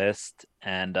 through my list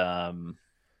and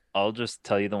I'll just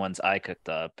tell you the ones I cooked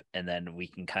up and then we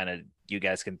can you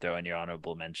guys can throw in your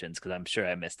honorable mentions because I'm sure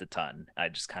I missed a ton. I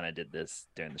just kind of did this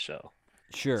during the show.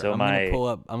 Sure. So I'm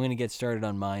gonna get started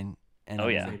on mine and Oh,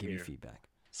 I'm yeah. gonna give you Here. feedback.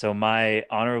 So my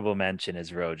honorable mention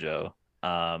is Rojo.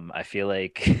 I feel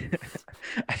like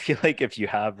I feel like if you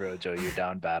have Rojo, you're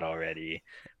down bad already.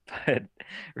 But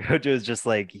Rojo is just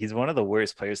like he's one of the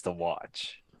worst players to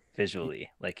watch visually.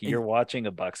 Like you're watching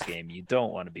a Bucks game, you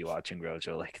don't want to be watching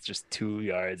Rojo. Like it's just 2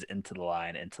 yards into the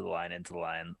line, into the line, into the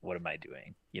line. What am I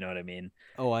doing? You know what I mean?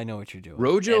 Oh, I know what you're doing.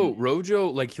 Rojo,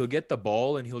 like he'll get the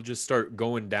ball and he'll just start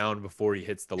going down before he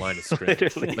hits the line of scrimmage.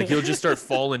 Literally. Like he'll just start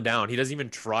falling down. He doesn't even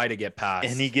try to get past.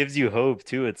 And he gives you hope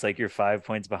too. It's like you're 5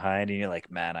 points behind and you're like,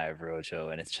 man, I have Rojo.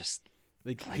 And it's just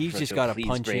Like Like, he's just Rojo, got to please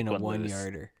punch break in a one loose.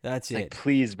 1-yarder. That's it's it. like,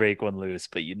 please break one loose,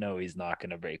 but you know he's not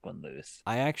going to break one loose.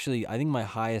 I think my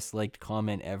highest liked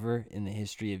comment ever in the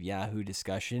history of Yahoo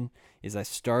discussion is I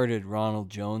started Ronald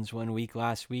Jones one week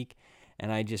last week,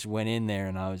 and I just went in there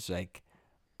and I was like,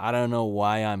 I don't know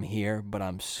why I'm here, but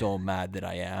I'm so mad that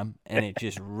I am, and it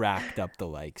just racked up the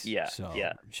likes. Yeah, So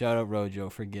yeah. shout out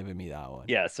Rojo for giving me that one.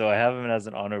 Yeah, so I have him as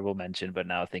an honorable mention, but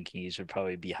now thinking he should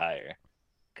probably be higher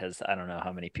because I don't know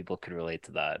how many people could relate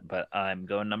to that. But I'm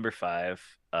going number 5.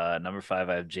 Number 5,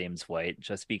 I have James White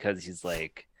just because he's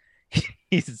like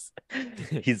he's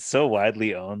so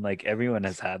widely owned. Like everyone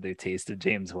has had their taste of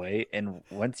James White, and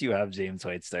once you have James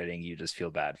White starting, you just feel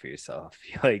bad for yourself.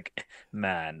 You're like,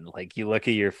 man, like you look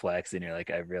at your flex and you're like,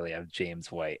 I really have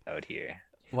James White out here.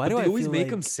 Why But do they I always feel make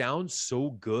like him sound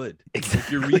so good. Exactly.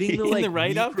 Like you're reading the In like the week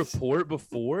write-ups? report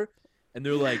before, and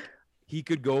they're like, he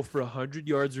could go for 100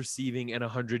 yards receiving and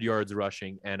 100 yards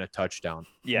rushing and a touchdown.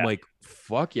 Yeah. I'm like,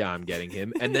 fuck yeah, I'm getting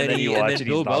him. And And then then you watch and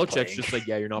Bill he's not Belichick's playing. just like,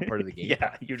 yeah, you're not part of the game.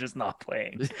 Yeah, you're just not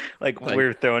playing. Like Like-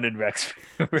 we're throwing in Rex.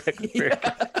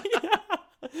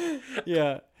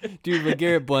 yeah. Dude, but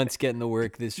Garrett Blunt's getting the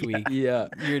work this week. Yeah.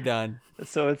 You're done.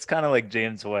 So it's kind of like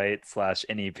James White /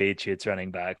 any Patriots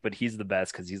running back, but he's the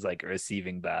best because he's like a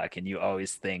receiving back, and you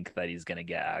always think that he's gonna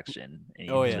get action, and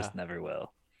he just never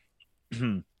will.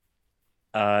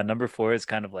 Number 4 is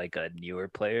kind of like a newer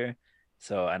player,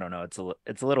 so I don't know.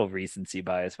 It's a little recency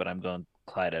bias, but I'm going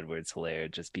Clyde Edwards-Helaire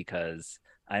just because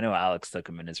I know Alex took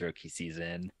him in his rookie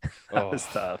season. That was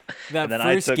tough. That And then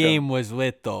I first took game him- was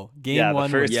lit though. Game Yeah,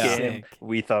 one the first was game sick.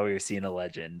 we thought we were seeing a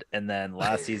legend, and then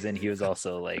last season he was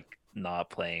also like not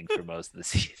playing for most of the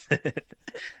season.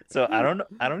 So I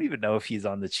don't even know if he's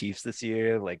on the Chiefs this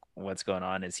year. Like what's going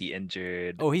on? Is he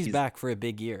injured? Oh, he's back for a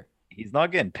big year. He's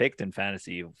not getting picked in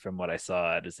fantasy from what I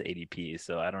saw at his ADP.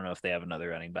 So I don't know if they have another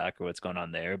running back or what's going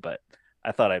on there, but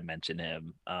I thought I'd mention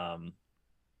him.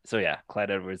 So yeah,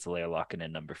 Clyde Edwards-Helaire locking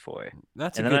in number 4.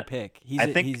 That's a And then good pick.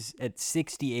 He's at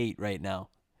 68 right now.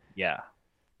 Yeah.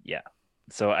 Yeah.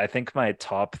 So I think my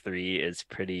top 3 is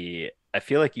pretty. I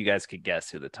feel like you guys could guess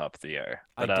who the top 3 are.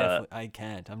 But I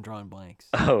can't. I'm drawing blanks.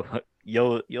 oh,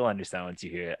 you'll understand once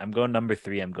you hear it. I'm going number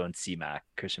 3. I'm going C-Mac,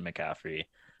 Christian McCaffrey.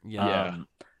 Yeah.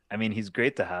 I mean, he's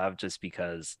great to have just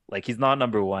because like he's not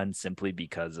number 1 simply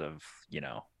because of,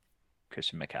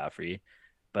 Christian McCaffrey.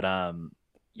 But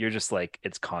you're just like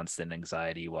it's constant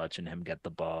anxiety watching him get the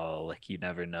ball. Like you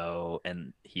never know,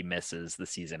 and he misses the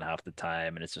season half the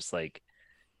time, and it's just like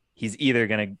he's either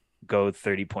gonna go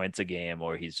 30 points a game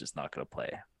or he's just not gonna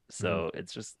play. So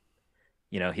it's just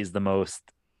he's the most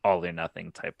all or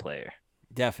nothing type player.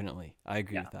 Definitely. I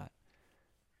agree with that.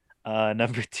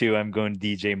 Number 2, I'm going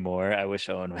DJ Moore. I wish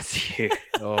Owen was here.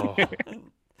 Oh,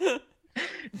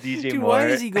 DJ Dude, Moore. why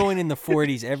is he going in the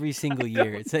 40s every single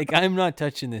year? It's like, I'm not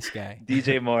touching this guy.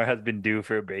 DJ Moore has been due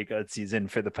for a breakout season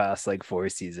for the past like 4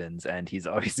 seasons, and he's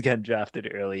always getting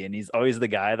drafted early. And he's always the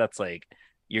guy that's like,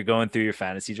 you're going through your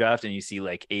fantasy draft and you see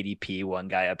like ADP, one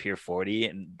guy up here 40,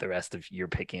 and the rest of you're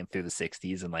picking through the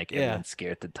 60s, and like everyone's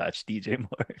scared to touch DJ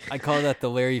Moore. I call that the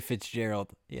Larry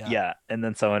Fitzgerald. Yeah. Yeah, and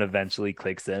then someone eventually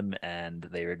clicks him, and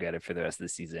they regret it for the rest of the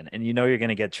season. And you know you're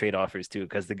gonna get trade offers too,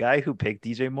 because the guy who picked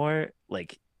DJ Moore,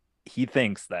 like, he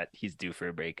thinks that he's due for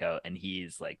a breakout, and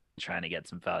he's like trying to get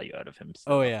some value out of him. So,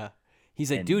 Oh, yeah. He's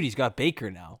like, And- dude, he's got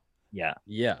Baker now. yeah.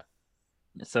 Yeah.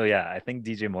 So yeah, I think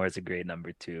DJ Moore is a great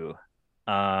number 2.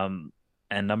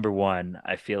 And number 1,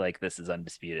 I feel like this is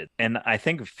undisputed. And I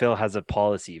think Phil has a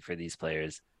policy for these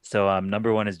players. So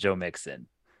number 1 is Joe Mixon.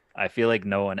 I feel like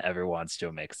no one ever wants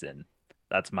Joe Mixon.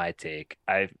 That's my take.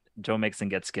 Joe Mixon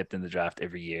gets skipped in the draft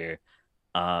every year.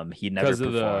 He never Because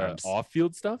of the performs.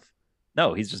 off-field stuff?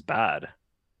 No, he's just bad.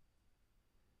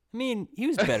 I mean, he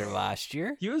was better last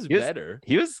year. He was He was- better.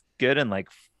 He was good in like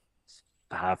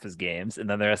half his games, and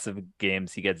then the rest of the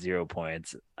games he gets 0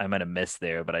 points. I might have missed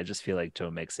there, but I just feel like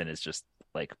Joe Mixon is just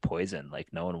like poison. Like,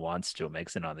 no one wants Joe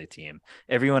Mixon on the team.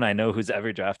 Everyone I know who's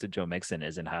ever drafted Joe Mixon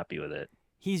isn't happy with it.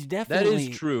 He's That definitely.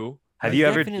 is true. Have he's you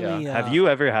ever definitely, have you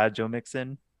ever had Joe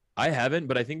Mixon? I haven't,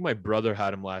 but I think my brother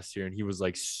had him last year, and he was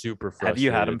like super frustrated. Have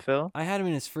you had him, Phil? I had him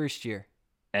in his first year.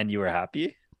 And you were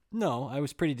happy? No, I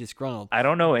was pretty disgruntled. I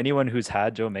don't know anyone who's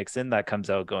had Joe Mixon that comes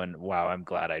out going, "Wow, I'm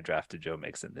glad I drafted Joe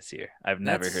Mixon this year." I've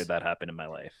never That's- heard that happen in my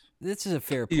life. This is a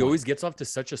fair point. He always gets off to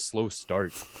such a slow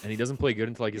start, and he doesn't play good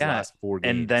until like his Yeah, last 4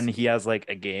 games. And then he has like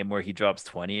a game where he drops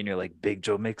 20, and you're like, "Big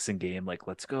Joe Mixon game, like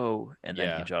let's go." And then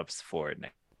he Yeah. drops 4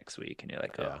 next week, and you're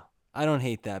like, "Oh, Yeah. I don't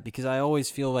hate that because I always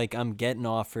feel like I'm getting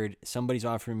offered, somebody's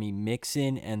offering me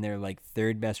Mixon and their like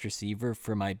third best receiver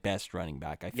for my best running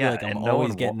back. I feel Yeah, like I'm and no always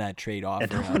one getting that trade offer.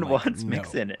 and no I'm one like, wants no.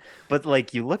 Mixon." But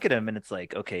like you look at him, and it's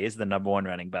like, okay, he's the number 1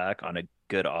 running back on a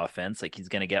good offense. Like, he's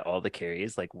gonna get all the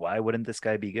carries. Like, why wouldn't this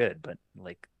guy be good? But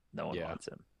like, no one Yeah. wants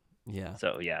him. Yeah.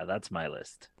 So yeah, that's my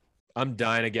list. I'm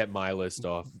dying to get my list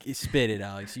off. Spit it,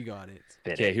 Alex. You got it.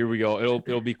 Fit Okay, it. here we go.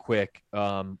 It'll be quick.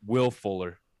 Will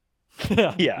Fuller,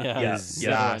 Yeah.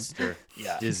 disaster,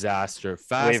 Yeah. disaster.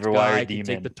 Fast Waiver guy wire can demon.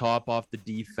 take the top off the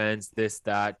defense. This,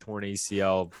 that, torn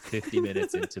ACL. 50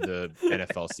 minutes into the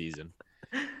NFL season.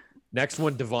 Next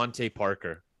one, Devontae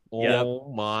Parker. Oh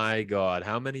my God!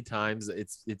 How many times?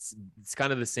 It's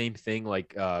kind of the same thing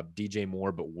like DJ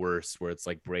Moore, but worse. Where it's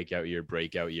like breakout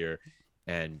year,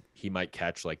 and he might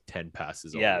catch like 10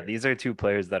 passes. all Yeah, year. these are 2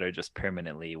 players that are just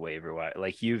permanently waiver wire.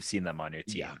 Like, you've seen them on your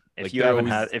team. Yeah, If like, you they're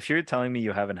haven't always- if you're telling me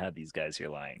you haven't had these guys, you're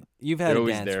lying. You've They're had a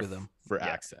always dance there with him. for Yeah.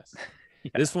 access.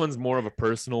 Yeah. This one's more of a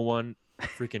personal one.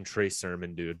 Freaking Trey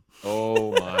Sermon, dude.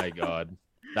 Oh my God,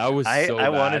 that was I so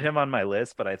wanted bad. him on my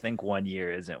list, but I think 1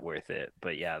 year isn't worth it.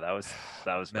 But yeah, that was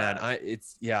Man,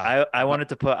 bad. I wanted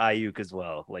to put Ayuk as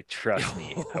well. Like, trust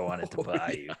me, I wanted to put Yeah.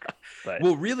 Ayuk. But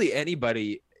Well, really,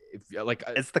 anybody. If like,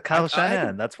 it's the Kyle I Shanahan.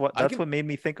 can- That's what I can- what made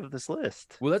me think of this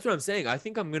list. well, that's what I'm saying. I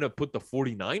think I'm gonna put the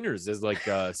 49ers as like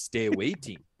a stay away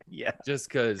team. Yeah. Just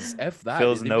because F that.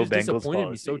 Phil's They've no just Bengals disappointed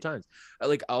me so policy. times.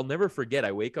 Like, I'll never forget.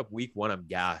 I wake up week 1, I'm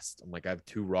gassed. I'm like, I have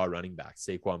 2 raw running backs: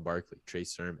 Saquon Barkley, Trey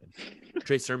Sermon.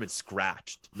 Trey Sermon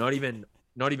scratched. Not even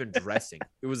dressing.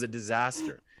 It was a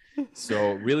disaster.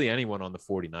 So really, anyone on the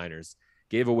 49ers.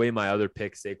 Gave away my other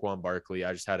pick, Saquon Barkley.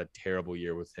 I just had a terrible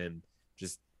year with him.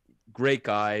 Just great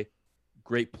guy,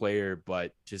 great player,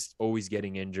 but just always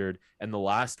getting injured. And the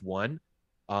last one,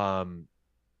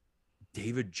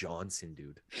 David Johnson,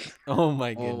 dude. Oh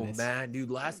my Oh goodness. man, dude.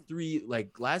 Last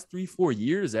 3-4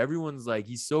 years, everyone's like,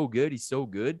 he's so good. He's so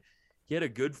good. He had a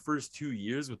good first 2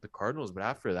 years with the Cardinals, but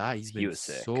after that, He been was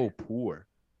sick. so poor.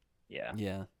 Yeah.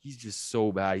 Yeah. He's just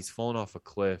so bad. He's fallen off a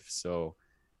cliff. So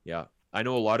yeah. I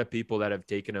know a lot of people that have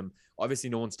taken him. Obviously,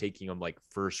 no one's taking him like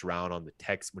first round on the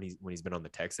Tex when he's been on the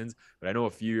Texans. But I know a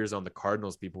few years on the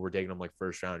Cardinals, people were taking him like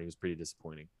first round. He was pretty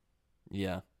disappointing.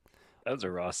 Yeah. That was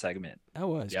a raw segment. That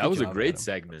was. Yeah, Good that was a job, great Adam. Let's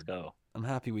segment. go. I'm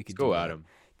happy we could Let's go, do that. Adam.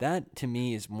 That to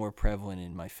me is more prevalent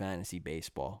in my fantasy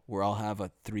baseball, where I'll have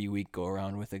a 3-week go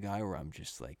around with a guy where I'm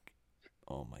just like,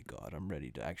 oh my God, I'm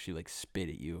ready to actually like spit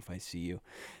at you if I see you.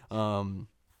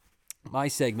 My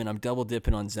segment, I'm double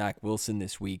dipping on Zach Wilson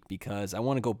this week because I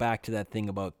want to go back to that thing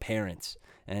about parents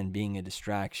and being a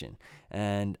distraction.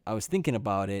 And I was thinking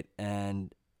about it,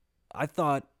 and I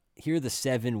thought, here are the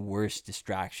 7 worst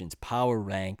distractions, power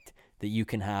ranked, that you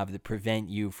can have that prevent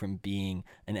you from being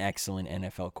an excellent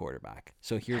NFL quarterback.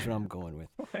 So here's what I'm going with.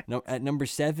 No, at number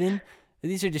 7,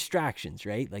 these are distractions,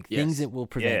 right? Like things Yes. that will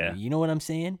prevent Yeah. you. You know what I'm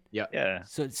saying? Yeah. Yeah.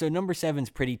 So number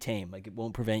 7's pretty tame. Like, it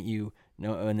won't prevent you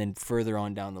No, and then further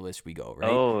on down the list we go, right?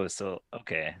 Oh, so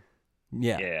okay.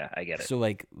 Yeah. Yeah, I get it. So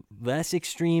like less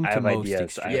extreme I to have most ideas.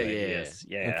 extreme. I have Yeah, yeah, ideas.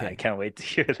 Yeah, Okay. I can't wait to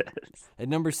hear this. At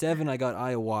number 7, I got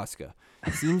ayahuasca.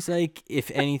 Seems like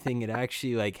if anything, it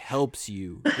actually like helps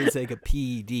you. It's like a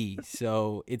PED,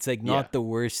 so it's like not Yeah. the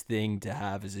worst thing to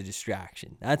have as a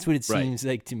distraction. That's what it Right. seems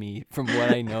like to me from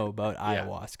what I know about Yeah.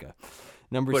 ayahuasca.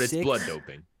 Number But 6, it's blood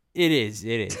doping. It is.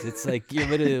 It's like you're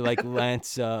literally like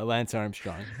Lance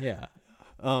Armstrong. Yeah.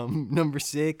 Number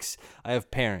 6, I have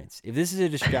parents. If this is a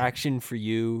distraction for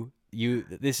you,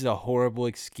 this is a horrible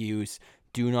excuse.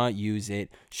 Do not use it.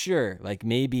 Sure, like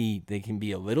maybe they can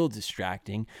be a little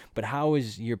distracting, but how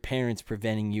is your parents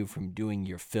preventing you from doing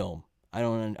your film? I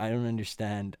don't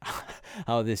understand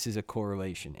how this is a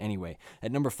correlation. Anyway,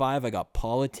 at number 5, I got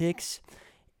politics.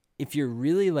 If you're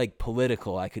really like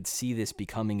political, I could see this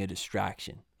becoming a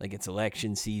distraction. Like it's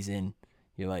election season,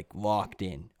 you're like locked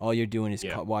in. All you're doing is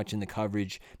watching the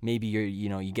coverage. Maybe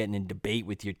you're getting in debate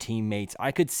with your teammates.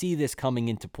 I could see this coming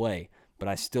into play, but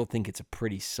I still think it's a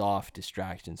pretty soft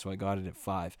distraction. So I got it at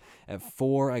 5. At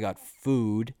 4, I got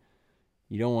food.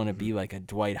 You don't want to be like a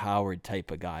Dwight Howard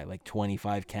type of guy, like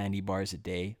 25 candy bars a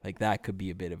day. Like that could be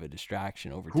a bit of a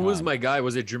distraction over time. Who was my guy?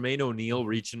 Was it Jermaine O'Neal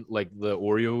reaching like the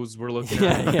Oreos were looking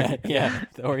at? Yeah.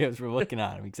 The Oreos were looking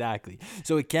at him, exactly.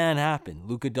 So it can happen.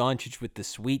 Luka Doncic with the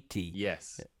sweet tea.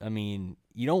 Yes. I mean,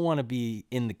 you don't want to be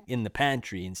in the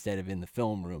pantry instead of in the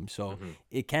film room. So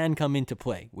it can come into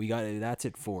play. That's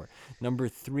at 4. Number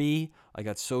 3, I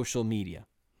got social media.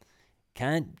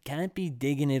 Can't be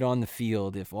digging it on the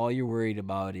field if all you're worried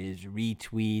about is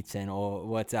retweets and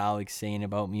what's Alex saying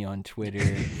about me on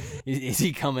Twitter? is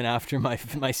he coming after my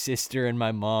sister and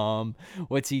my mom?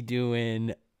 What's he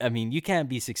doing? I mean, you can't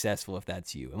be successful if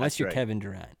that's you, unless you're Kevin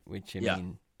Durant, which I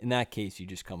mean, in that case, you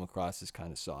just come across as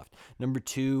kind of soft. Number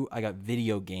 2, I got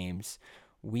video games.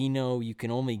 We know you can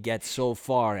only get so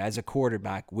far as a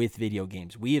quarterback with video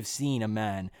games. We have seen a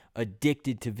man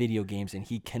addicted to video games, and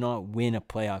he cannot win a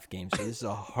playoff game. So this is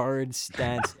a hard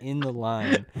stance in the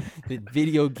line that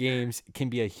video games can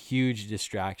be a huge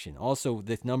distraction. Also,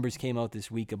 the numbers came out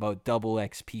this week about double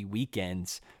XP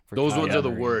weekends. Those ones are the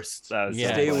Murray. worst.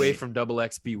 Stay away from double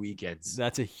XP weekends.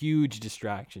 That's a huge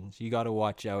distraction. So you got to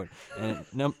watch out. And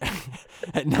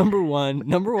at number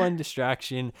one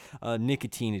distraction,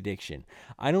 nicotine addiction.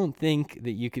 I don't think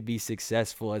that you could be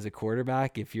successful as a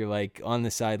quarterback if you're like on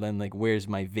the sideline, like, where's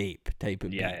my vape type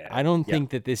of beat. I don't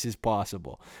think that this is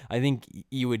possible. I think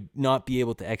you would not be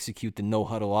able to execute the no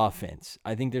huddle offense.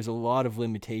 I think there's a lot of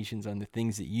limitations on the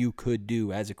things that you could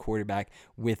do as a quarterback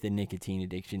with a nicotine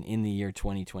addiction in the year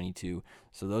 2022.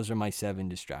 So those are my 7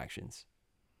 distractions.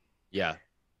 Yeah.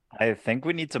 I think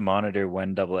we need to monitor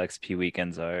when double XP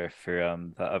weekends are for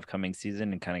the upcoming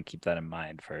season and kind of keep that in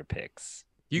mind for our picks.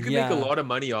 You can make a lot of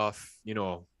money off,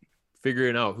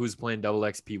 figuring out who's playing double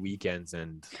XP weekends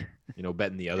and,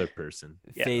 betting the other person.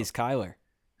 FaZe Kyler.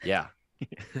 Yeah.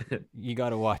 You got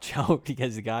to watch out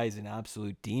because the guy is an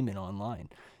absolute demon online.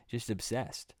 Just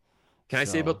obsessed. Can I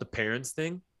say about the parents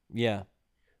thing? Yeah.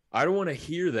 I don't want to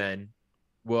hear then,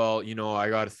 well, I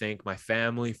got to thank my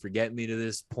family for getting me to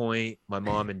this point. My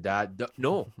mom and dad.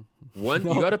 No. You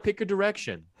got to pick a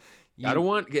direction. I don't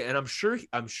want, and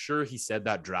I'm sure he said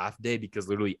that draft day because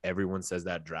literally everyone says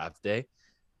that draft day,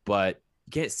 but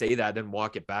you can't say that, then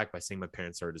walk it back by saying my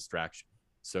parents are a distraction.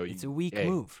 So it's a weak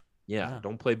move. Yeah.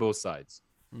 Don't play both sides.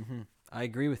 Mm-hmm. I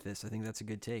agree with this. I think that's a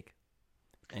good take.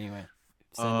 Anyway,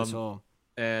 send us home.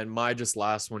 And my just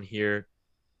last one here.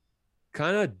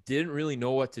 Kind of didn't really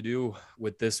know what to do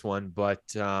with this one, but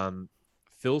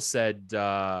Phil said,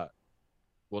 well,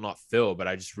 not Phil, but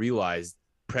I just realized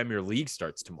Premier League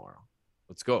starts tomorrow.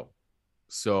 Let's go.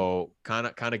 So kind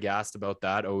of gassed about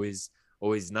that. Always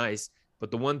nice.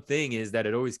 But the one thing is that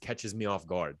it always catches me off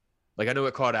guard. Like I know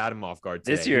it caught Adam off guard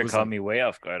today. This year it caught me way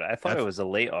off guard. I thought it was a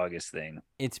late August thing.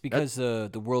 It's because the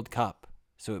World Cup.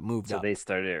 So it moved up. So they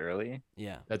started early?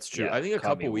 Yeah. That's true. I think a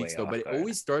couple weeks though, but it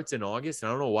always starts in August. And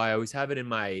I don't know why. I always have it in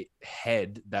my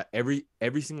head that every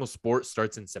single sport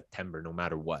starts in September, no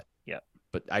matter what. Yeah.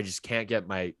 But I just can't get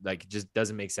it just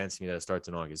doesn't make sense to me that it starts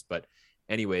in August. But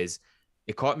anyways,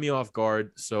 it caught me off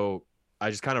guard. So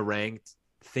I just kind of ranked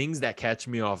things that catch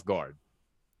me off guard.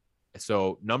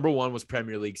 So number 1 was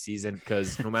Premier League season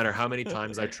because no matter how many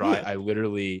times I try, I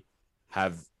literally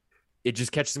it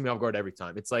just catches me off guard every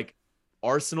time. It's like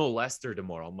Arsenal Leicester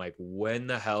tomorrow. I'm like, when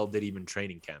the hell did even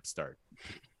training camp start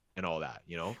and all that,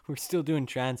 We're still doing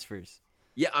transfers.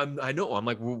 Yeah, I know. I'm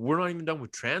like, we're not even done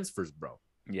with transfers, bro.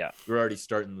 Yeah. We're already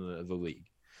starting the league.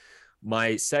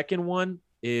 My second one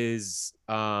is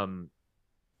NFL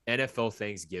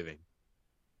Thanksgiving.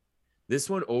 This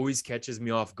one always catches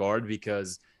me off guard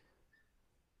because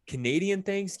Canadian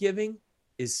Thanksgiving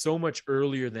is so much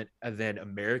earlier than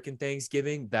American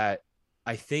Thanksgiving that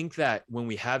I think that when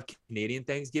we have Canadian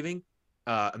Thanksgiving,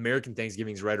 American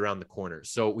Thanksgiving is right around the corner.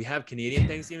 So we have Canadian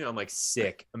Thanksgiving. I'm like,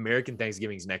 sick. American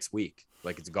Thanksgiving's next week.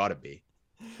 Like, it's got to be.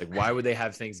 Like, why would they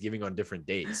have Thanksgiving on different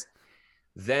days?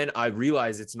 Then I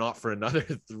realize it's not for another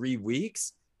 3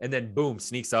 weeks, and then boom,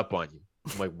 sneaks up on you.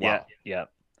 I'm like, wow. Yeah.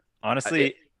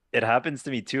 Honestly, it happens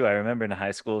to me too. I remember in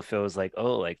high school, Phil was like,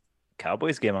 "Oh, like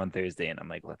Cowboys game on Thursday," and I'm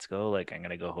like, "Let's go!" Like, I'm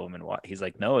gonna go home and watch. He's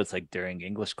like, "No, it's like during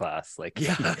English class." Like,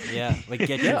 yeah, like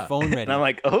get your phone ready. And I'm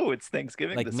like, "Oh, it's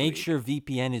Thanksgiving." Like, this make week. sure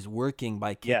VPN is working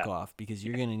by kickoff because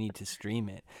you're gonna need to stream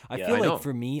it. I feel I like know.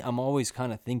 for me, I'm always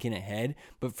kind of thinking ahead,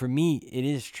 but for me, it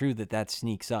is true that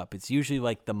sneaks up. It's usually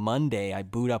like the Monday I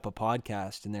boot up a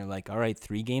podcast and they're like, "All right,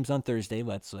 3 games on Thursday.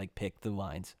 Let's like pick the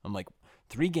lines." I'm like,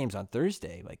 3 games on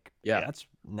Thursday? Like, that's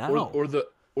now.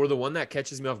 Or the one that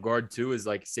catches me off guard too is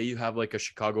like, say you have like a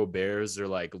Chicago Bears or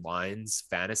like Lions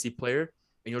fantasy player,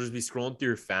 and you'll just be scrolling through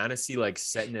your fantasy, like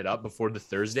setting it up before the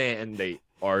Thursday, and they're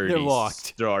locked.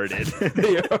 Started.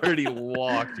 They already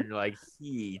locked, and you're like,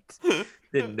 Heat.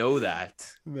 Didn't know that.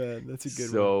 Man, that's a good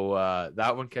one. So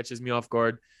that one catches me off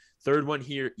guard. Third one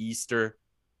here, Easter.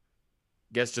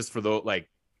 Guess just for the like.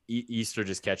 Easter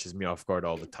just catches me off guard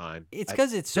all the time. It's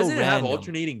because it's so doesn't it random. have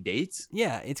alternating dates?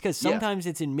 Yeah, it's because sometimes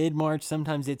it's in mid-March,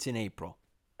 sometimes it's in April.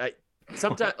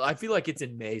 Sometimes I feel like it's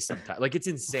in May. Sometimes, like, it's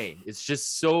insane. It's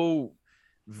just so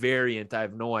variant. I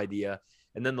have no idea.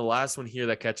 And then the last one here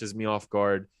that catches me off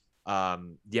guard,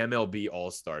 the MLB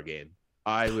All-Star Game.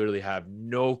 I literally have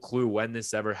no clue when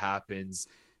this ever happens.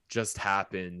 Just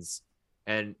happens.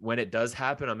 And when it does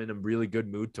happen, I'm in a really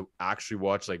good mood to actually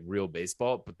watch like real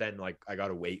baseball. But then like I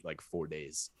gotta wait like 4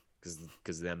 days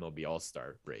because the MLB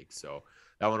All-Star break. So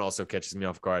that one also catches me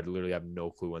off guard. I literally have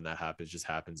no clue when that happens. It just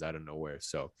happens out of nowhere.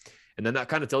 So, and then that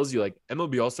kind of tells you like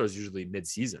MLB All-Star is usually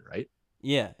mid-season, right?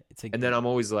 Yeah, it's like. And then I'm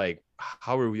always like,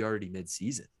 how are we already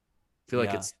mid-season? I feel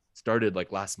like it's started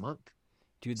like last month.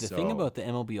 Dude, the thing about the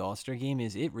MLB All-Star Game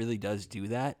is it really does do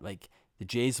that. Like, the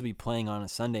Jays will be playing on a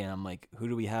Sunday, and I'm like, who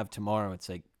do we have tomorrow? It's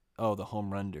like, oh, the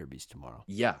home run derby's tomorrow.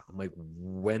 Yeah. I'm like,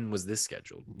 when was this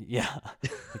scheduled? Yeah.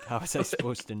 Like, how was I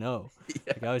supposed to know?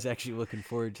 Yeah. Like, I was actually looking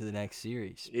forward to the next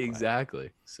series.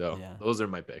 Exactly. So those are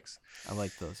my picks. I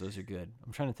like those. Those are good.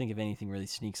 I'm trying to think if anything really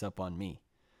sneaks up on me.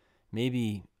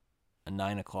 Maybe a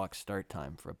 9 o'clock start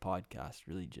time for a podcast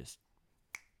really just.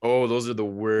 Oh, those are the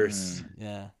worst.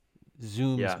 Yeah.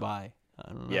 Zooms by. I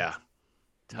don't know. Yeah.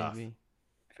 Tough. Maybe.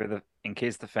 In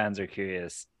case the fans are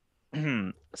curious,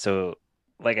 so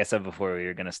like I said before, we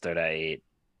were gonna start at 8,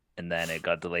 and then it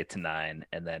got delayed to 9,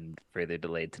 and then further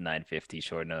delayed to 9:50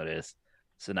 short notice.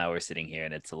 So now we're sitting here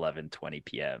and it's 11:20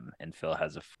 p.m. and Phil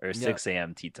has 6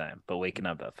 a.m. tea time, but waking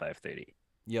up at 5:30.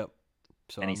 Yep.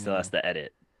 So and he still has to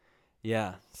edit.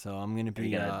 Yeah. So I'm gonna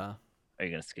be. Are you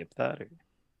gonna skip that? Or?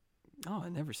 Oh, I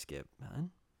never skip,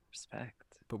 man.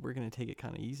 Respect. But we're gonna take it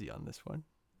kind of easy on this one.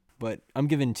 But I'm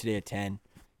giving today a 10.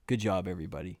 Good job,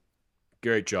 everybody.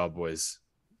 Great job, boys.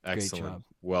 Excellent. Great job.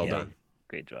 Well done.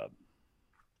 Great job.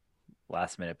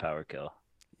 Last minute power kill.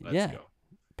 Let's go.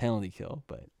 Penalty kill,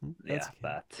 but that's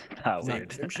weird.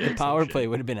 The power play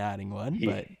would have been adding one,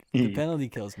 but the penalty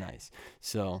kill's nice.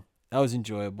 So that was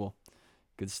enjoyable.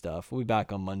 Good stuff. We'll be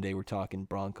back on Monday. We're talking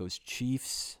Broncos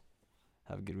Chiefs.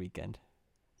 Have a good weekend.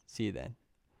 See you then.